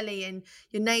on the telly and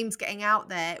your name's getting out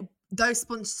there, those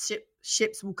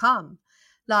sponsorships will come.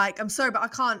 Like, I'm sorry, but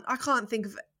I can't think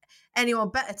of anyone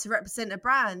better to represent a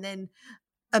brand than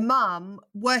a mum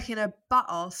working her butt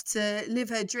off to live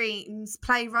her dreams,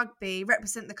 play rugby,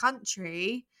 represent the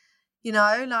country. You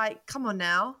know, like, come on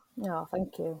now. No,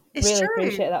 thank you. It's really true.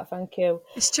 Appreciate that. Thank you.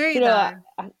 It's true, though.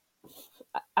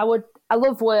 I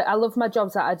love work. I love my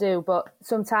jobs that I do, but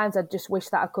sometimes I just wish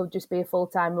that I could just be a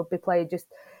full-time rugby player, just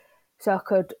so I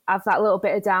could have that little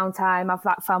bit of downtime, have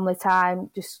that family time,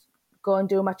 just go and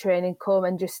do my training, come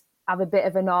and just have a bit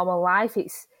of a normal life.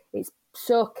 It's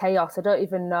so chaos. I don't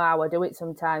even know how I do it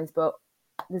sometimes, but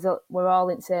we're all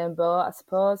in the same boat, I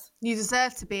suppose. You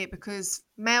deserve to be it, because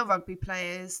male rugby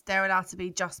players, they're allowed to be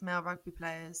just male rugby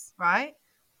players, right?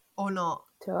 Or not?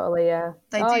 Totally, yeah.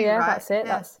 They do, yeah, right? That's it.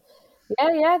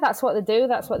 Yeah. That's what they do.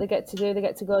 That's what they get to do. They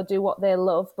get to go do what they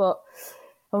love. But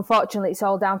unfortunately, it's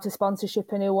all down to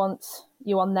sponsorship and who wants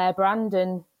you on their brand.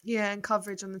 And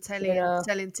coverage on the telly and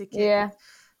selling tickets. Yeah.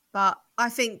 But I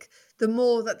think the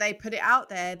more that they put it out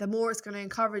there, the more it's going to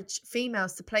encourage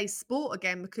females to play sport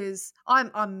again, because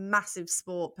I'm a massive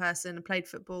sport person. I played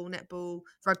football, netball,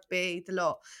 rugby, the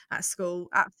lot at school.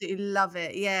 Absolutely love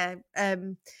it. Yeah.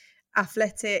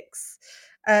 Athletics.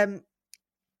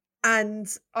 And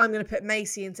I'm going to put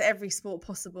Macy into every sport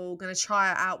possible, going to try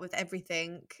her out with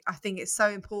everything. I think it's so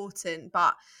important.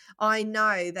 But I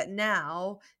know that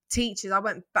now teachers, I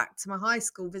went back to my high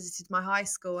school, visited my high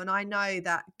school, and I know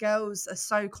that girls are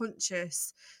so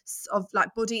conscious of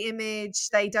like body image.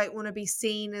 They don't want to be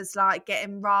seen as like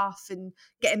getting rough and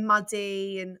getting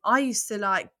muddy. And I used to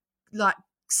like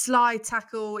slide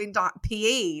tackle in like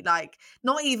PE, like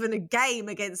not even a game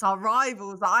against our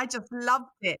rivals. Like, I just loved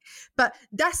it. But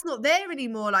that's not there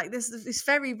anymore. Like, it's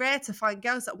very rare to find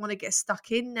girls that want to get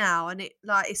stuck in now, and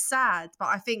it's sad. But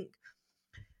I think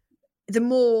I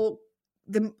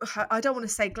don't want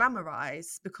to say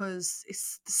glamorize, because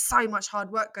it's so much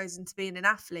hard work goes into being an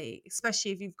athlete,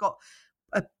 especially if you've got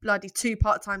a bloody 2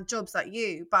 part-time jobs like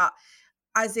you. But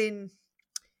as in,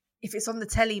 if it's on the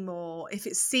telly more, if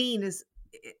it's seen as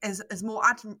more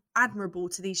admirable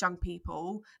to these young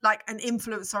people, like an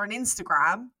influencer on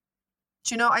Instagram.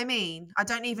 Do you know what I mean? I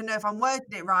don't even know if I'm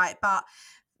wording it right, but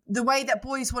the way that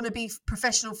boys want to be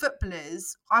professional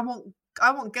footballers, I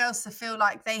want girls to feel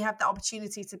like they have the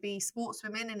opportunity to be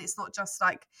sportswomen, and it's not just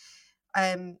like,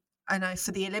 I know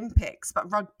for the Olympics,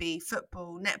 but rugby,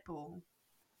 football, netball,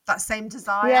 that same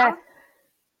desire. Yeah.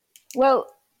 Well,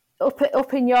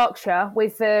 up in Yorkshire,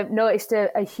 we've noticed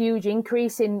a huge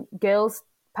increase in girls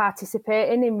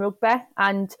participating in rugby,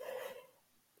 and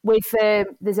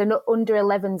there's an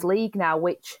under-11s league now,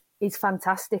 which is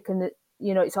fantastic, and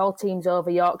it's all teams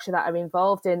over Yorkshire that are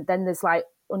involved, and then there's like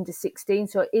under 16,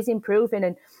 so it is improving.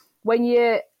 And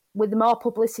with the more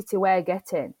publicity we're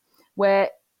getting, where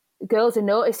girls are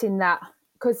noticing that,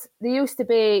 because there used to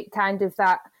be kind of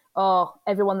that,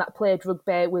 everyone that played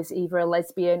rugby was either a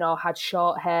lesbian or had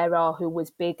short hair or who was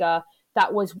bigger.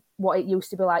 That was what it used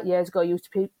to be like years ago.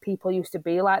 People used to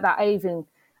be like that. I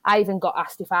even got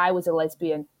asked if I was a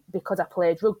lesbian because I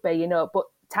played rugby, but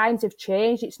times have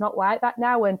changed. It's not like that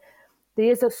now, and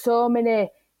there's so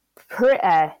many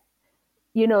pretty,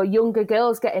 younger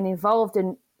girls getting involved.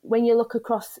 And when you look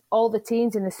across all the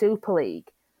teams in the Super League,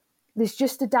 there's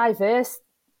just a diverse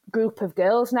group of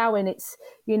girls now, and it's,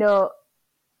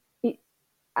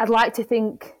 I'd like to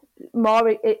think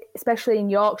more, especially in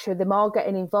Yorkshire, they're more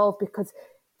getting involved because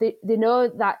they know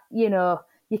that,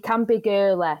 you can be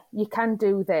girly, you can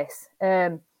do this.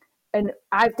 And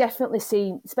I've definitely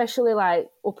seen, especially like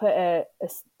up at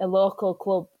a local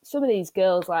club, some of these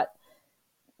girls, like,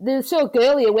 they're so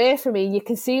girly away from me, and you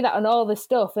can see that on all the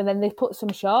stuff, and then they put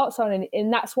some shorts on,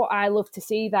 and that's what I love to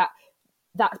see, that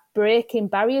breaking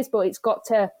barriers, but it's got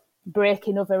to break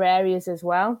in other areas as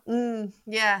well.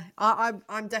 Yeah,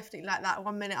 I'm definitely like that.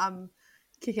 1 minute I'm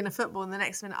kicking a football, and the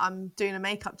next minute I'm doing a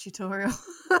makeup tutorial.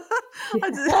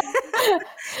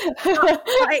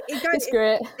 It's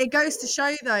great. It goes to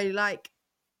show though, like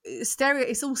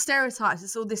it's all stereotypes.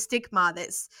 It's all this stigma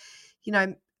that's, you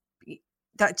know,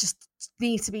 that just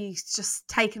need to be just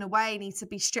taken away, need to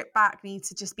be stripped back, need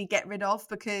to just be get rid of,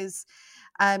 because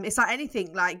it's like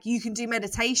anything. Like, you can do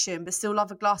meditation but still love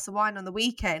a glass of wine on the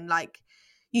weekend. Like,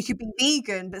 you could be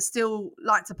vegan but still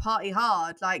like to party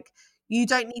hard. Like, you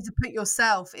don't need to put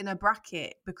yourself in a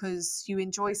bracket because you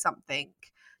enjoy something.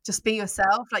 Just be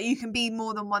yourself. Like, you can be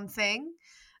more than one thing.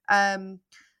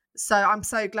 So I'm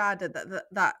so glad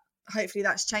that hopefully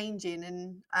that's changing.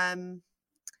 And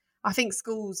I think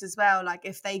schools as well, like,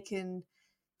 if they can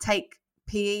take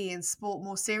PE and sport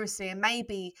more seriously, and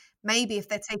maybe if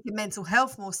they're taking mental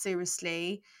health more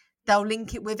seriously, they'll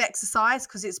link it with exercise,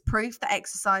 because it's proof that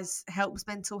exercise helps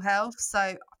mental health.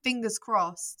 So fingers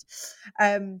crossed.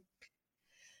 I'm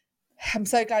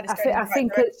so glad it's going in the right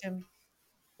direction.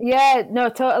 Yeah, no,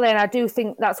 totally. And I do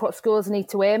think that's what schools need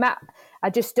to aim at. I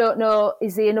just don't know,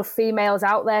 is there enough females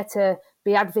out there to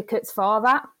be advocates for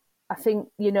that? I think,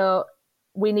 you know,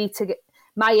 we need to get,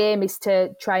 my aim is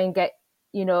to try and get,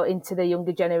 you know, into the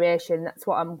younger generation. That's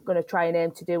what I'm going to try and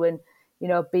aim to do, and, you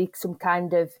know, be some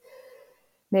kind of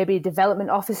maybe a development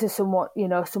officer, someone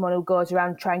who goes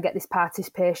around, try and get this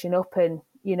participation up, and,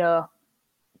 you know,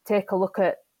 take a look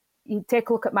at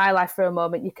my life for a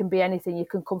moment. You can be anything. You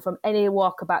can come from any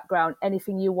walk of background.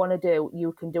 Anything you want to do,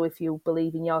 you can do if you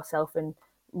believe in yourself and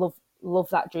love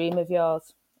that dream of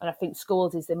yours. And I think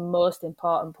schools is the most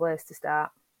important place to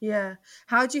start. Yeah.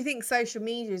 How do you think social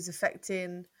media is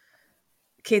affecting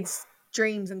kids'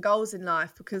 dreams and goals in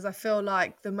life? Because I feel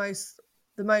like the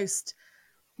most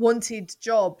wanted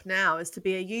job now is to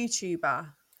be a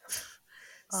YouTuber.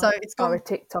 So it's gone. Or a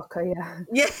TikToker, yeah.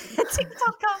 Yeah,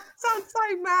 TikToker sounds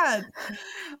so mad.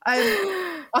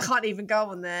 I can't even go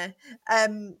on there.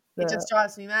 It just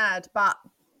drives me mad. But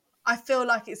I feel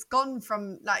like it's gone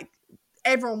from, like,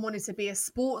 everyone wanted to be a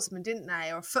sportsman, didn't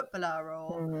they, or a footballer,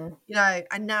 or you know,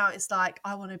 and now it's like,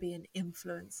 I want to be an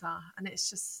influencer, and it's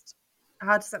just,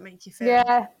 how does that make you feel?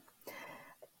 Yeah,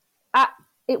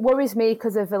 it worries me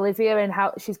because of Olivia and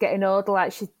how she's getting older.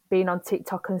 Like, she's been on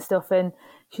TikTok and stuff, and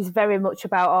she's very much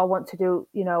about, I want to do,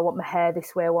 you know, I want my hair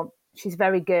this way. She's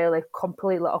very girly,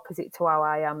 completely opposite to how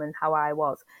I am and how I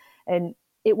was. And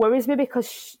it worries me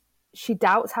because she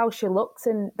doubts how she looks,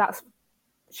 and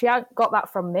she hasn't got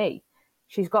that from me.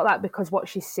 She's got that because what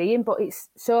she's seeing, but it's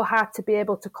so hard to be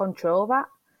able to control that.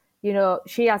 You know,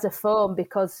 she has a phone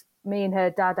because me and her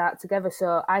dad aren't together,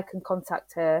 so I can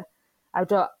contact her. I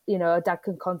don't, you know, her dad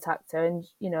can contact her, and,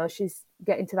 you know, she's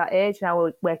getting to that age now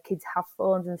where kids have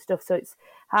phones and stuff, so it's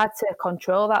hard to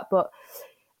control that. But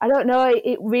I don't know,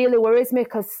 it really worries me,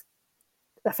 because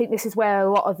I think this is where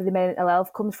a lot of the mental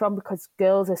health comes from, because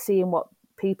girls are seeing what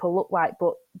people look like,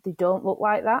 but they don't look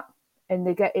like that, and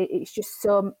they get it. It's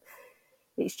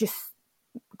just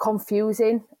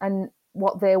confusing, and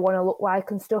what they want to look like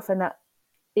and stuff, and that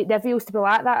it never used to be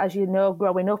like that. As you know,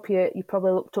 growing up, you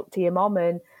probably looked up to your mom,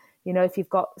 and, you know, if you've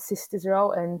got sisters or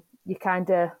out, and you kind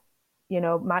of, you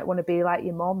know, might want to be like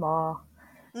your mom, or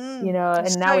you know,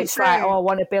 and now it's true. Like, oh,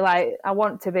 I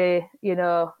want to be, you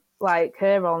know, like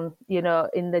her on, you know,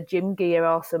 in the gym gear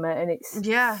or something, and it's,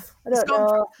 yeah, I don't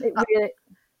know.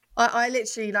 I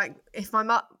literally, like, if my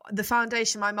mum, the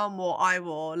foundation my mum wore, I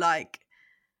wore, like,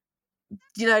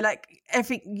 you know, like,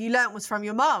 everything you learnt was from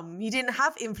your mum. You didn't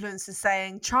have influencers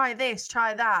saying, try this,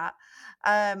 try that.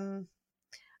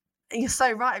 You're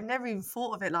so right. I've never even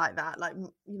thought of it like that. Like,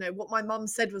 you know, what my mum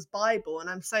said was Bible, and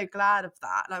I'm so glad of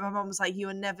that. Like, my mum was like, you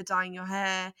are never dyeing your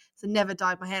hair. So I never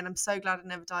dyed my hair, and I'm so glad I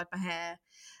never dyed my hair.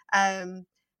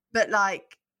 But,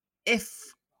 like, if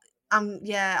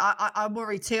I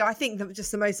worry too. I think that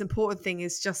just the most important thing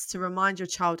is just to remind your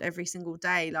child every single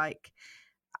day, like,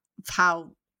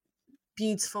 how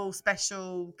beautiful,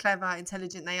 special, clever,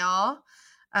 intelligent they are.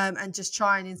 And just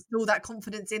try and instill that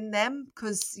confidence in them,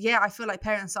 because I feel like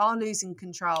parents are losing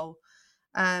control,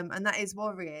 and that is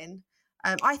worrying.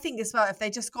 I think as well, if they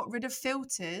just got rid of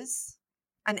filters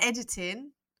and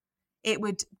editing, it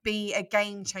would be a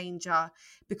game changer,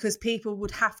 because people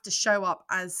would have to show up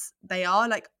as they are.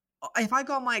 Like, if I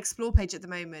go on my Explore page at the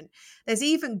moment, there's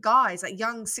even guys, like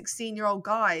young 16-year-old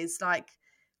guys, like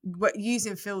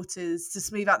using filters to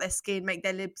smooth out their skin, make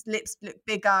their lips look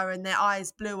bigger and their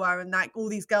eyes bluer, and like all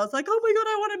these girls like, oh my God,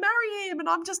 I want to marry him. And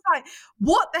I'm just like,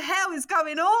 what the hell is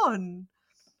going on?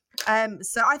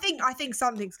 So I think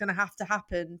something's going to have to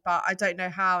happen, but I don't know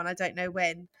how and I don't know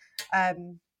when.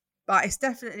 But it's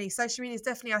definitely, social media is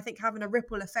definitely, I think, having a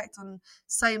ripple effect on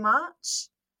so much.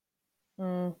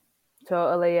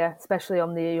 Totally, yeah, especially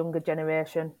on the younger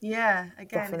generation. Yeah,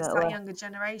 again, Definitely. It's that younger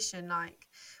generation. Like,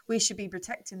 we should be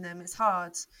protecting them. It's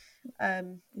hard.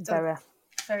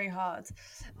 Very hard.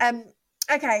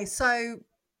 Okay, so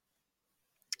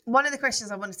one of the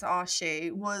questions I wanted to ask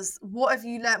you was, what have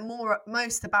you learnt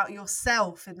most about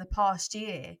yourself in the past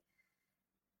year?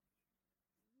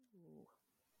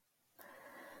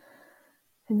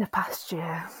 In the past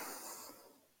year,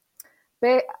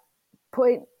 but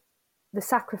putting the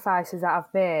sacrifices that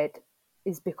I've made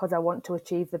is because I want to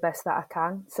achieve the best that I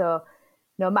can. So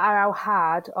no matter how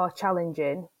hard or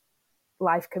challenging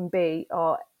life can be,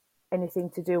 or anything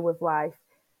to do with life,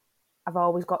 I've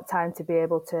always got time to be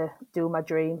able to do my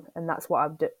dream, and that's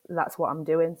what I'm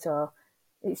doing. So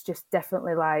it's just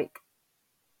definitely like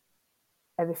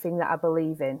everything that I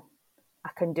believe in, I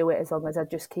can do it as long as I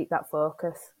just keep that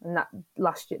focus. And that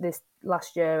this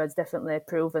last year has definitely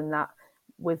proven that,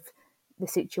 with the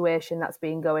situation that's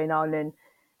been going on and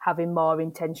having more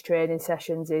intense training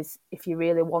sessions, is if you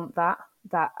really want that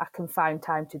I can find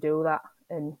time to do that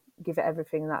and give it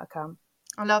everything that I can.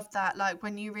 I love that. Like,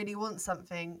 when you really want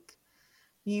something,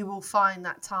 you will find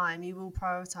that time, you will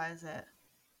prioritize it.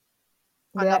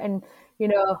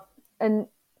 And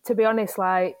to be honest,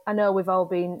 like, I know we've all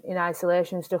been in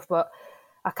isolation and stuff, but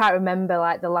I can't remember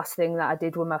like the last thing that I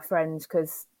did with my friends,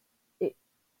 because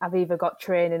I've either got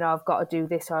training or I've got to do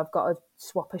this or I've got to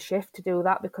swap a shift to do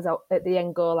that, because at the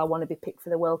end goal I want to be picked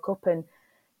for the World Cup. And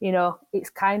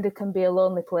it's kind of can be a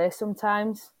lonely place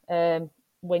sometimes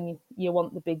when you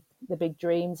want the big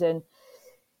dreams, and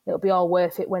it'll be all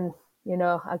worth it when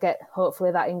I get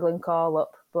hopefully that England call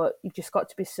up. But you've just got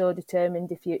to be so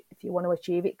determined if you want to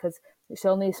achieve it, because it's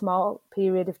only a small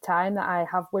period of time that I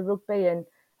have with rugby, and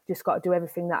I've just got to do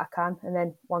everything that I can. And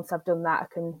then once I've done that, I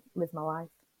can live my life.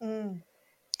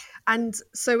 And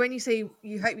so when you say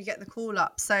you hope you get the call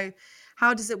up, so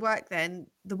how does it work then?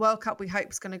 The World Cup we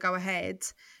hope is going to go ahead.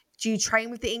 Do you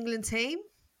train with the England team?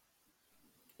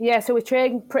 Yeah, so we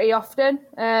train pretty often.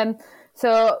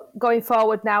 So going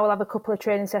forward now, we'll have a couple of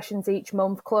training sessions each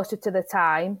month. Closer to the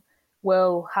time,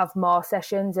 we'll have more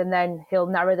sessions, and then he'll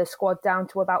narrow the squad down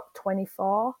to about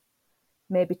 24,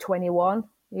 maybe 21,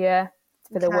 for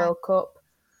the World Cup.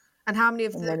 And how many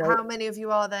of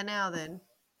you are there now then?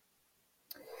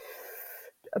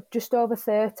 Just over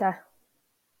 30.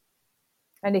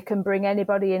 And he can bring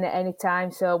anybody in at any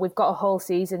time. So we've got a whole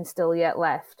season still yet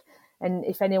left. And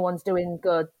if anyone's doing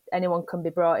good, anyone can be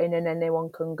brought in and anyone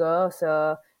can go.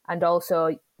 So, and also,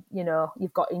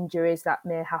 you've got injuries that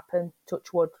may happen.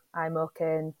 Touch wood, I'm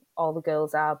okay, and all the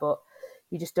girls are, but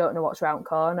you just don't know what's around the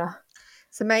corner.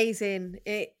 It's amazing.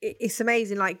 It's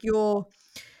amazing. Like, you're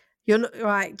not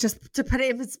right. Just to put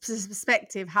it in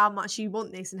perspective, how much you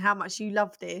want this and how much you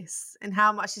love this and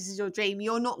how much this is your dream.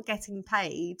 You're not getting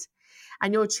paid,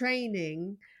 and you're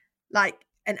training like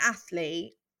an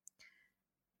athlete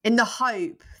in the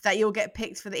hope that you'll get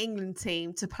picked for the England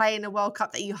team to play in a World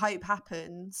Cup that you hope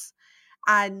happens.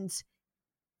 And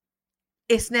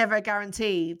it's never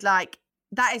guaranteed. Like,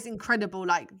 that is incredible.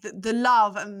 Like, the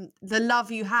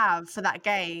love you have for that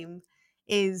game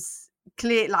is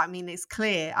clear. Like, I mean, it's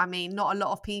clear. I mean, not a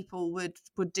lot of people would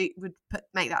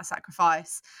make that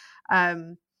sacrifice.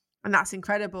 And that's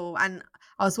incredible. And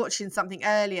I was watching something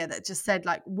earlier that just said,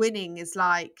 like, winning is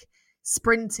like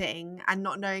sprinting and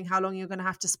not knowing how long you're going to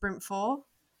have to sprint for.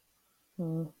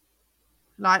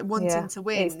 Like, wanting to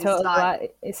win. It's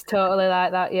totally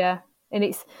like that. Yeah. And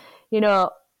it's,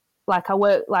 like I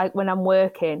work, like when I'm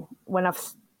working, when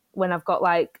I've got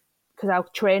like, because I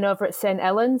train over at St.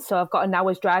 Helens, so I've got an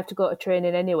hour's drive to go to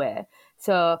training anyway.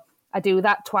 So I do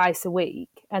that twice a week,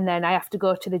 and then I have to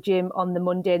go to the gym on the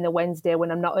Monday and the Wednesday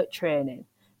when I'm not at training.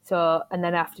 So, and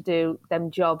then I have to do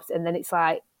them jobs, and then it's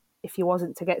like, if you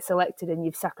wasn't to get selected and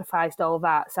you've sacrificed all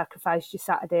that, sacrificed your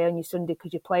Saturday and your Sunday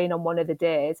because you're playing on one of the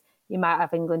days, you might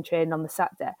have England training on the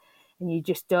Saturday, and you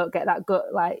just don't get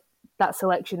that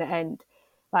selection at end.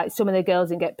 Like, some of the girls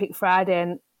didn't get picked Friday,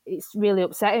 and it's really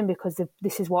upsetting because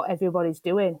this is what everybody's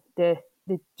doing. They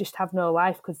just have no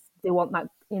life because they want that,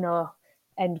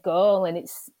 end goal, and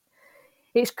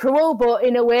it's cruel, but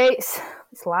in a way it's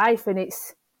life, and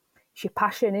it's your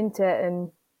passion, isn't it?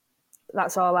 And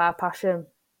that's all our passion.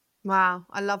 Wow,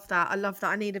 I love that. I love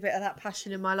that. I need a bit of that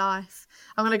passion in my life.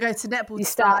 I'm going to go to netball You tonight.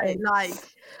 started.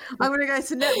 I'm going to go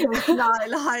to netball tonight.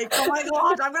 Oh my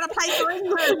God, I'm going to play for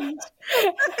England.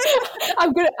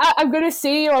 I'm gonna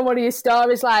see you on one of your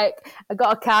stories. Like, I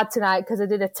got a card tonight because I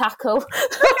did a tackle.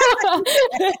 The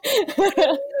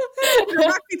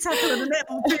rugby tackle on the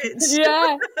netball pitch.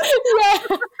 Yeah,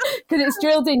 because it's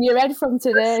drilled in your head from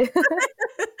today.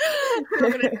 I'm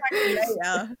going to tackle you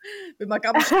later with my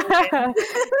gumshoe.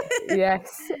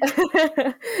 Yes.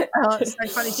 Oh, it's so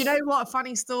funny. Do you know what a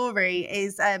funny story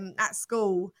is? At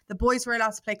school, the boys were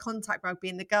allowed to play contact rugby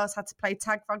and the girls had to play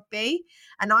tag rugby,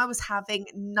 and I was having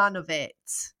none of it.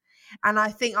 And I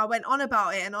think I went on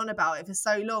about it for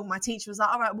so long. My teacher was like,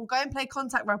 all right, we'll go and play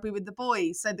contact rugby with the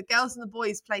boys. So the girls and the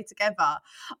boys play together.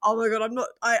 Oh my God,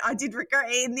 I did regret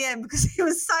it in the end because it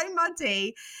was so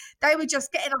muddy. They were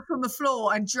just getting us on the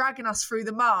floor and dragging us through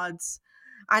the mud.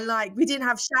 And like, we didn't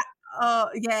have oh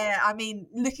yeah, I mean,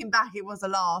 looking back, it was a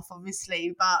laugh,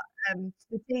 obviously. But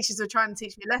the teachers were trying to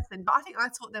teach me a lesson. But I think I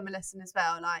taught them a lesson as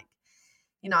well. Like,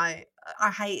 you know, I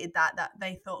hated that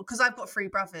they thought, because I've got 3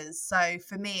 brothers. So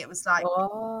for me, it was like,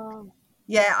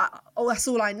 that's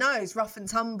all I know is rough and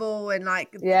tumble, and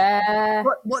like,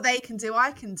 what they can do,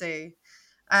 I can do.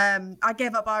 I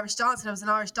gave up Irish dancing. I was an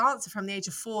Irish dancer from the age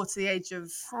of 4 to the age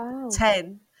of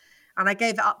 10, and I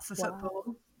gave it up for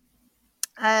football.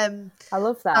 I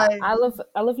love that. I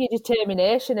love your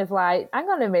determination of like, hang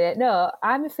on a minute, no,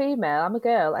 I'm a female, I'm a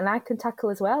girl, and I can tackle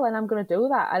as well, and I'm going to do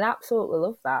that. And I absolutely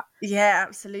love that. Yeah,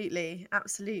 absolutely.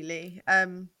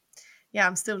 Yeah,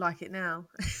 I'm still like it now.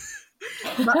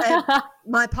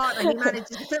 My partner, he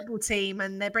manages the football team,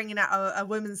 and they're bringing out a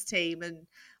women's team, and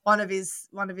one of his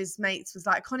mates was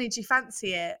like, Connie, do you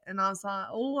fancy it? And I was like,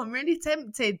 oh, I'm really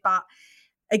tempted, but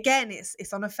again,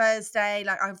 it's on a Thursday.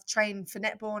 Like, I've trained for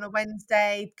netball on a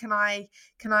Wednesday. Can I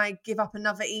give up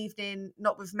another evening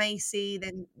not with Macy?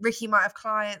 Then Ricky might have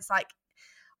clients. Like,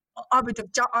 I would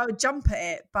jump at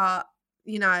it, but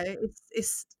you know,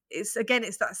 it's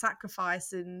that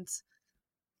sacrifice, and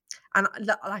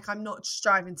like, I'm not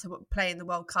striving to play in the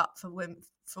World Cup for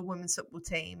women's football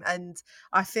team, and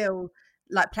I feel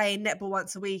like playing netball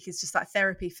once a week is just like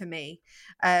therapy for me.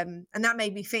 And that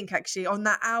made me think, actually, on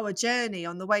that hour journey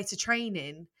on the way to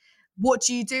training, what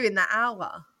do you do in that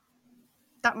hour?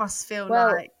 That must feel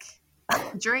like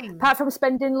a dream. Apart from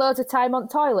spending loads of time on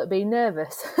toilet being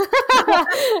nervous.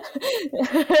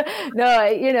 No,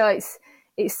 you know,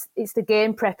 it's the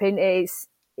game prepping. It's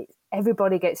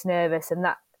everybody gets nervous, and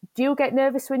that. Do you get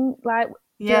nervous when, like,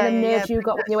 nerves you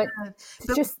got when you went?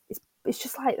 It's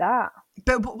just like that.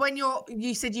 But when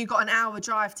you said you got an hour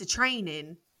drive to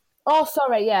training. Oh,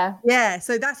 sorry, yeah. Yeah,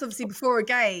 so that's obviously before a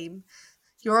game.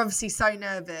 You're obviously so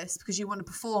nervous because you want to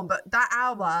perform. But that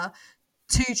hour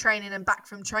to training and back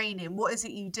from training, what is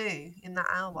it you do in that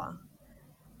hour?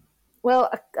 Well,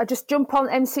 I just jump on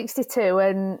M62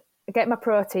 and get my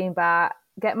protein bar,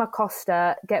 get my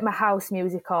Costa, get my house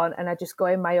music on, and I just go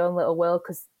in my own little world,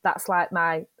 because that's what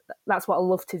I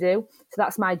love to do. So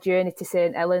that's my journey to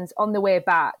St. Helens. On the way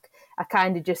back,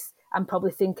 I'm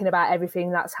probably thinking about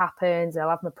everything that's happened. I'll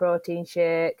have my protein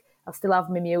shake, I'll still have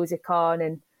my music on,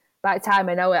 and by the time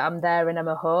I know it, I'm there and I'm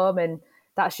at home, and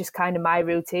that's just kind of my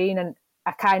routine. And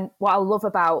what I love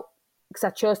about, because I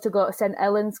chose to go to St.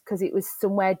 Helens because it was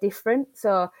somewhere different.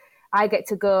 So I get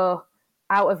to go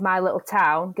out of my little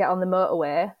town, get on the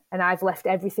motorway, and I've left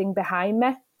everything behind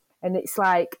me. And it's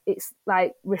like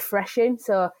refreshing.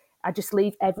 So I just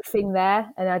leave everything there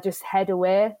and I just head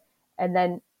away, and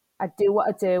then I do what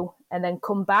I do and then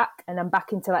come back, and I'm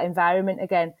back into that environment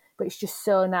again. But it's just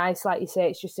so nice. Like you say,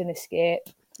 it's just an escape.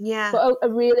 Yeah. But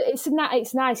it's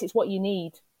nice. It's what you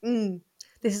need.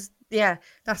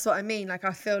 That's what I mean. Like,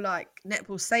 I feel like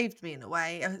netball saved me in a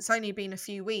way. It's only been a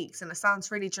few weeks and it sounds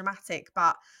really dramatic,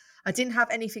 but I didn't have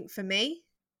anything for me.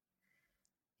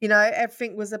 You know,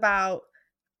 everything was about,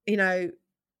 you know,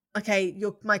 okay,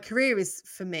 my career is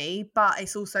for me, but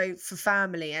it's also for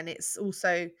family, and it's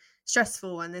also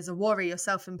stressful, and there's a worry. You're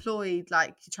self-employed, like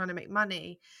you're trying to make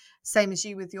money, same as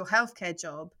you with your healthcare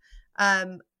job.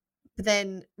 But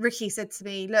then Ricky said to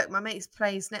me, look, my mate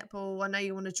plays netball. I know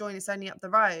you want to join. It's only up the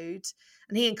road.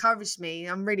 And he encouraged me.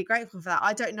 I'm really grateful for that.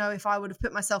 I don't know if I would have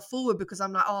put myself forward, because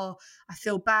I'm like, oh, I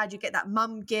feel bad. You get that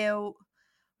mum guilt,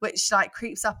 which like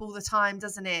creeps up all the time,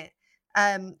 doesn't it?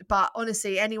 But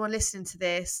honestly, anyone listening to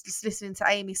this, just listening to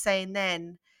Amy saying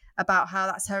then about how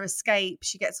that's her escape.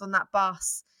 She gets on that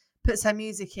bus, puts her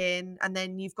music in, and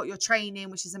then you've got your training,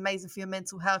 which is amazing for your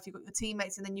mental health. You've got your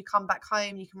teammates, and then you come back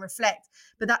home, you can reflect.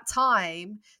 But that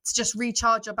time to just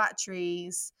recharge your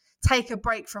batteries, take a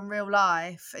break from real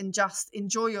life, and just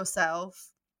enjoy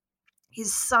yourself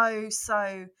is so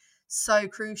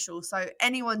crucial. So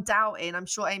anyone doubting, I'm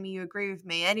sure, Amy, you agree with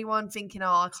me, anyone thinking, oh,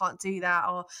 I can't do that,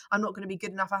 or I'm not going to be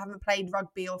good enough, I haven't played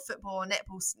rugby or football or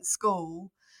netball since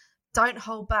school, don't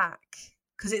hold back,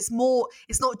 because it's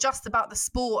not just about the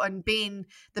sport and being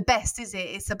the best, is it?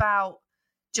 It's about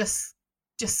just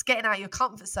getting out of your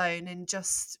comfort zone and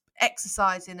just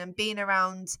exercising and being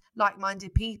around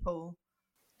like-minded people.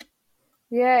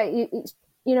 Yeah, it's,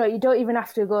 you know, you don't even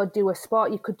have to go do a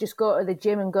sport. You could just go to the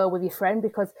gym and go with your friend,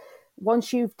 because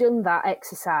once you've done that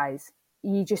exercise,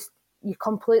 you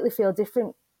completely feel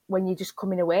different when you're just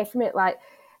coming away from it. Like,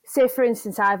 say for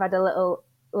instance, I've had a little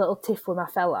tiff with my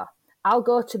fella. I'll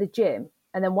go to the gym,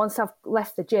 and then once I've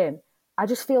left the gym, I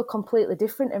just feel completely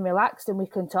different and relaxed, and we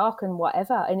can talk and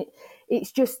whatever. And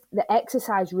it's just, the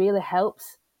exercise really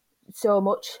helps so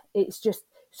much. It's just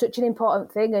such an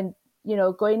important thing. And, you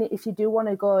know, if you do want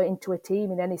to go into a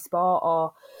team in any sport,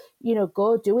 or, you know,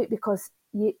 go do it, because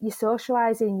you're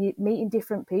socialising, you're meeting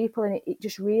different people, and it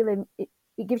just really, it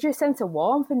gives you a sense of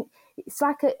warmth. And it's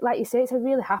like you say, it's a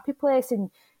really happy place,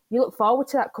 and you look forward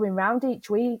to that coming round each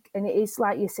week. And it is,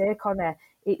 like you say, Connor,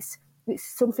 it's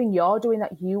something you're doing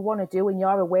that you want to do, and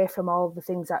you're away from all the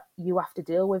things that you have to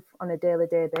deal with on a daily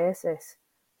basis.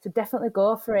 So definitely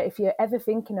go for it. If you're ever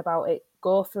thinking about it,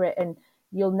 go for it, and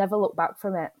you'll never look back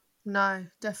from it. No,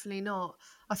 definitely not.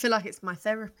 I feel like it's my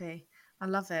therapy. I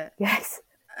love it. Yes.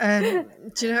 Do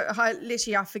you know,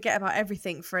 I forget about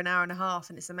everything for an hour and a half,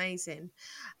 and it's amazing.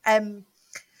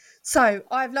 So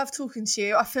I've loved talking to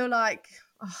you. I feel like,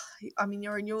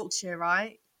 you're in Yorkshire,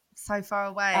 right? So far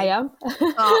away. I am.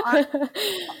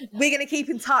 We're going to keep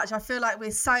in touch. I feel like we're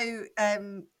so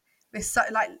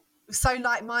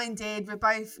like-minded. We're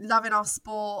both loving our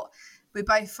sport. We're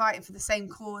both fighting for the same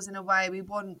cause in a way. We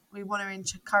want to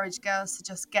encourage girls to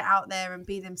just get out there and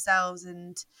be themselves,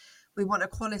 and we want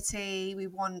equality. We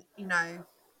want, you know,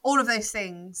 all of those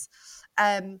things.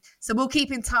 So we'll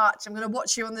keep in touch. I'm going to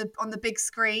watch you on the big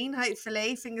screen,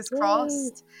 hopefully. Fingers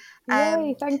crossed.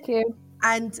 Yay, thank you.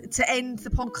 And to end the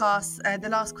podcast, the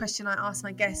last question I ask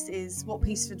my guests is, what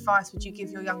piece of advice would you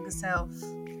give your younger self?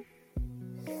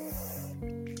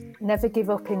 Never give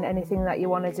up in anything that you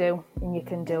want to do, and you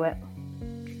can do it.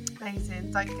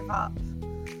 Amazing. Don't give up.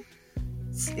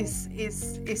 It's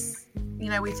you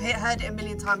know, we've heard it a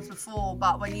million times before,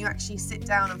 but when you actually sit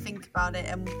down and think about it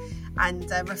and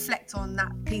reflect on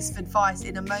that piece of advice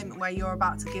in a moment where you're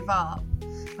about to give up,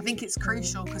 I think it's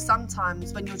crucial, because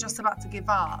sometimes when you're just about to give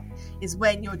up is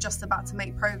when you're just about to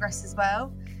make progress as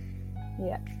well.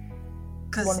 Yeah.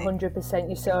 100%.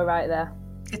 You're so right there.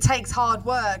 It takes hard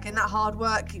work, and that hard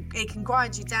work, it can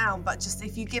grind you down, but just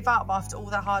if you give up after all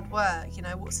that hard work, you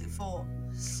know, what's it for?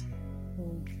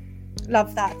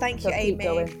 Love that. Thank you, Amy.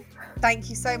 Going. Thank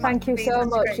you so much. Thank you so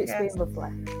much. It's been lovely.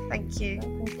 Thank you.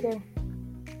 Thank you.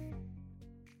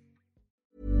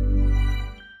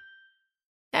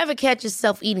 Ever catch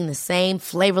yourself eating the same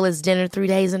flavorless dinner 3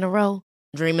 days in a row?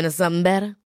 Dreaming of something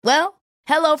better? Well,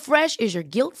 HelloFresh is your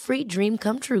guilt-free dream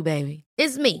come true, baby.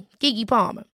 It's me, Keke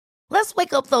Palmer. Let's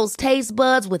wake up those taste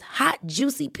buds with hot,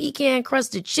 juicy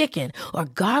pecan-crusted chicken or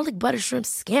garlic butter shrimp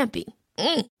scampi.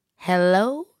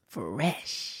 Hello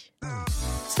Fresh.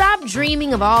 Stop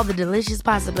dreaming of all the delicious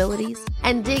possibilities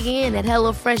and dig in at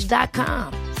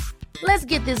HelloFresh.com. Let's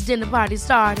get this dinner party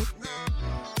started.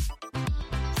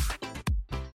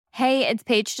 Hey, it's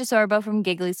Paige DeSorbo from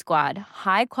Giggly Squad.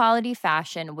 High quality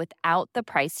fashion without the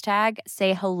price tag.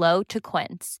 Say hello to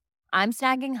Quince. I'm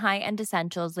snagging high-end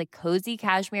essentials like cozy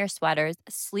cashmere sweaters,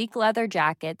 sleek leather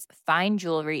jackets, fine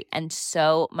jewelry, and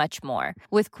so much more.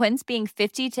 With Quince being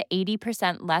 50 to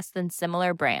 80% less than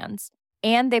similar brands.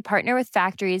 And they partner with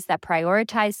factories that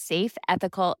prioritize safe,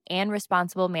 ethical, and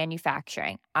responsible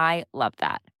manufacturing. I love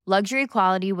that. Luxury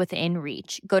quality within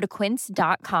reach. Go to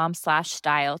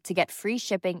quince.com/style to get free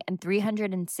shipping and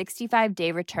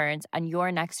 365-day returns on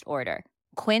your next order.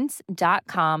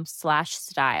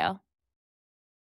 Quince.com/style.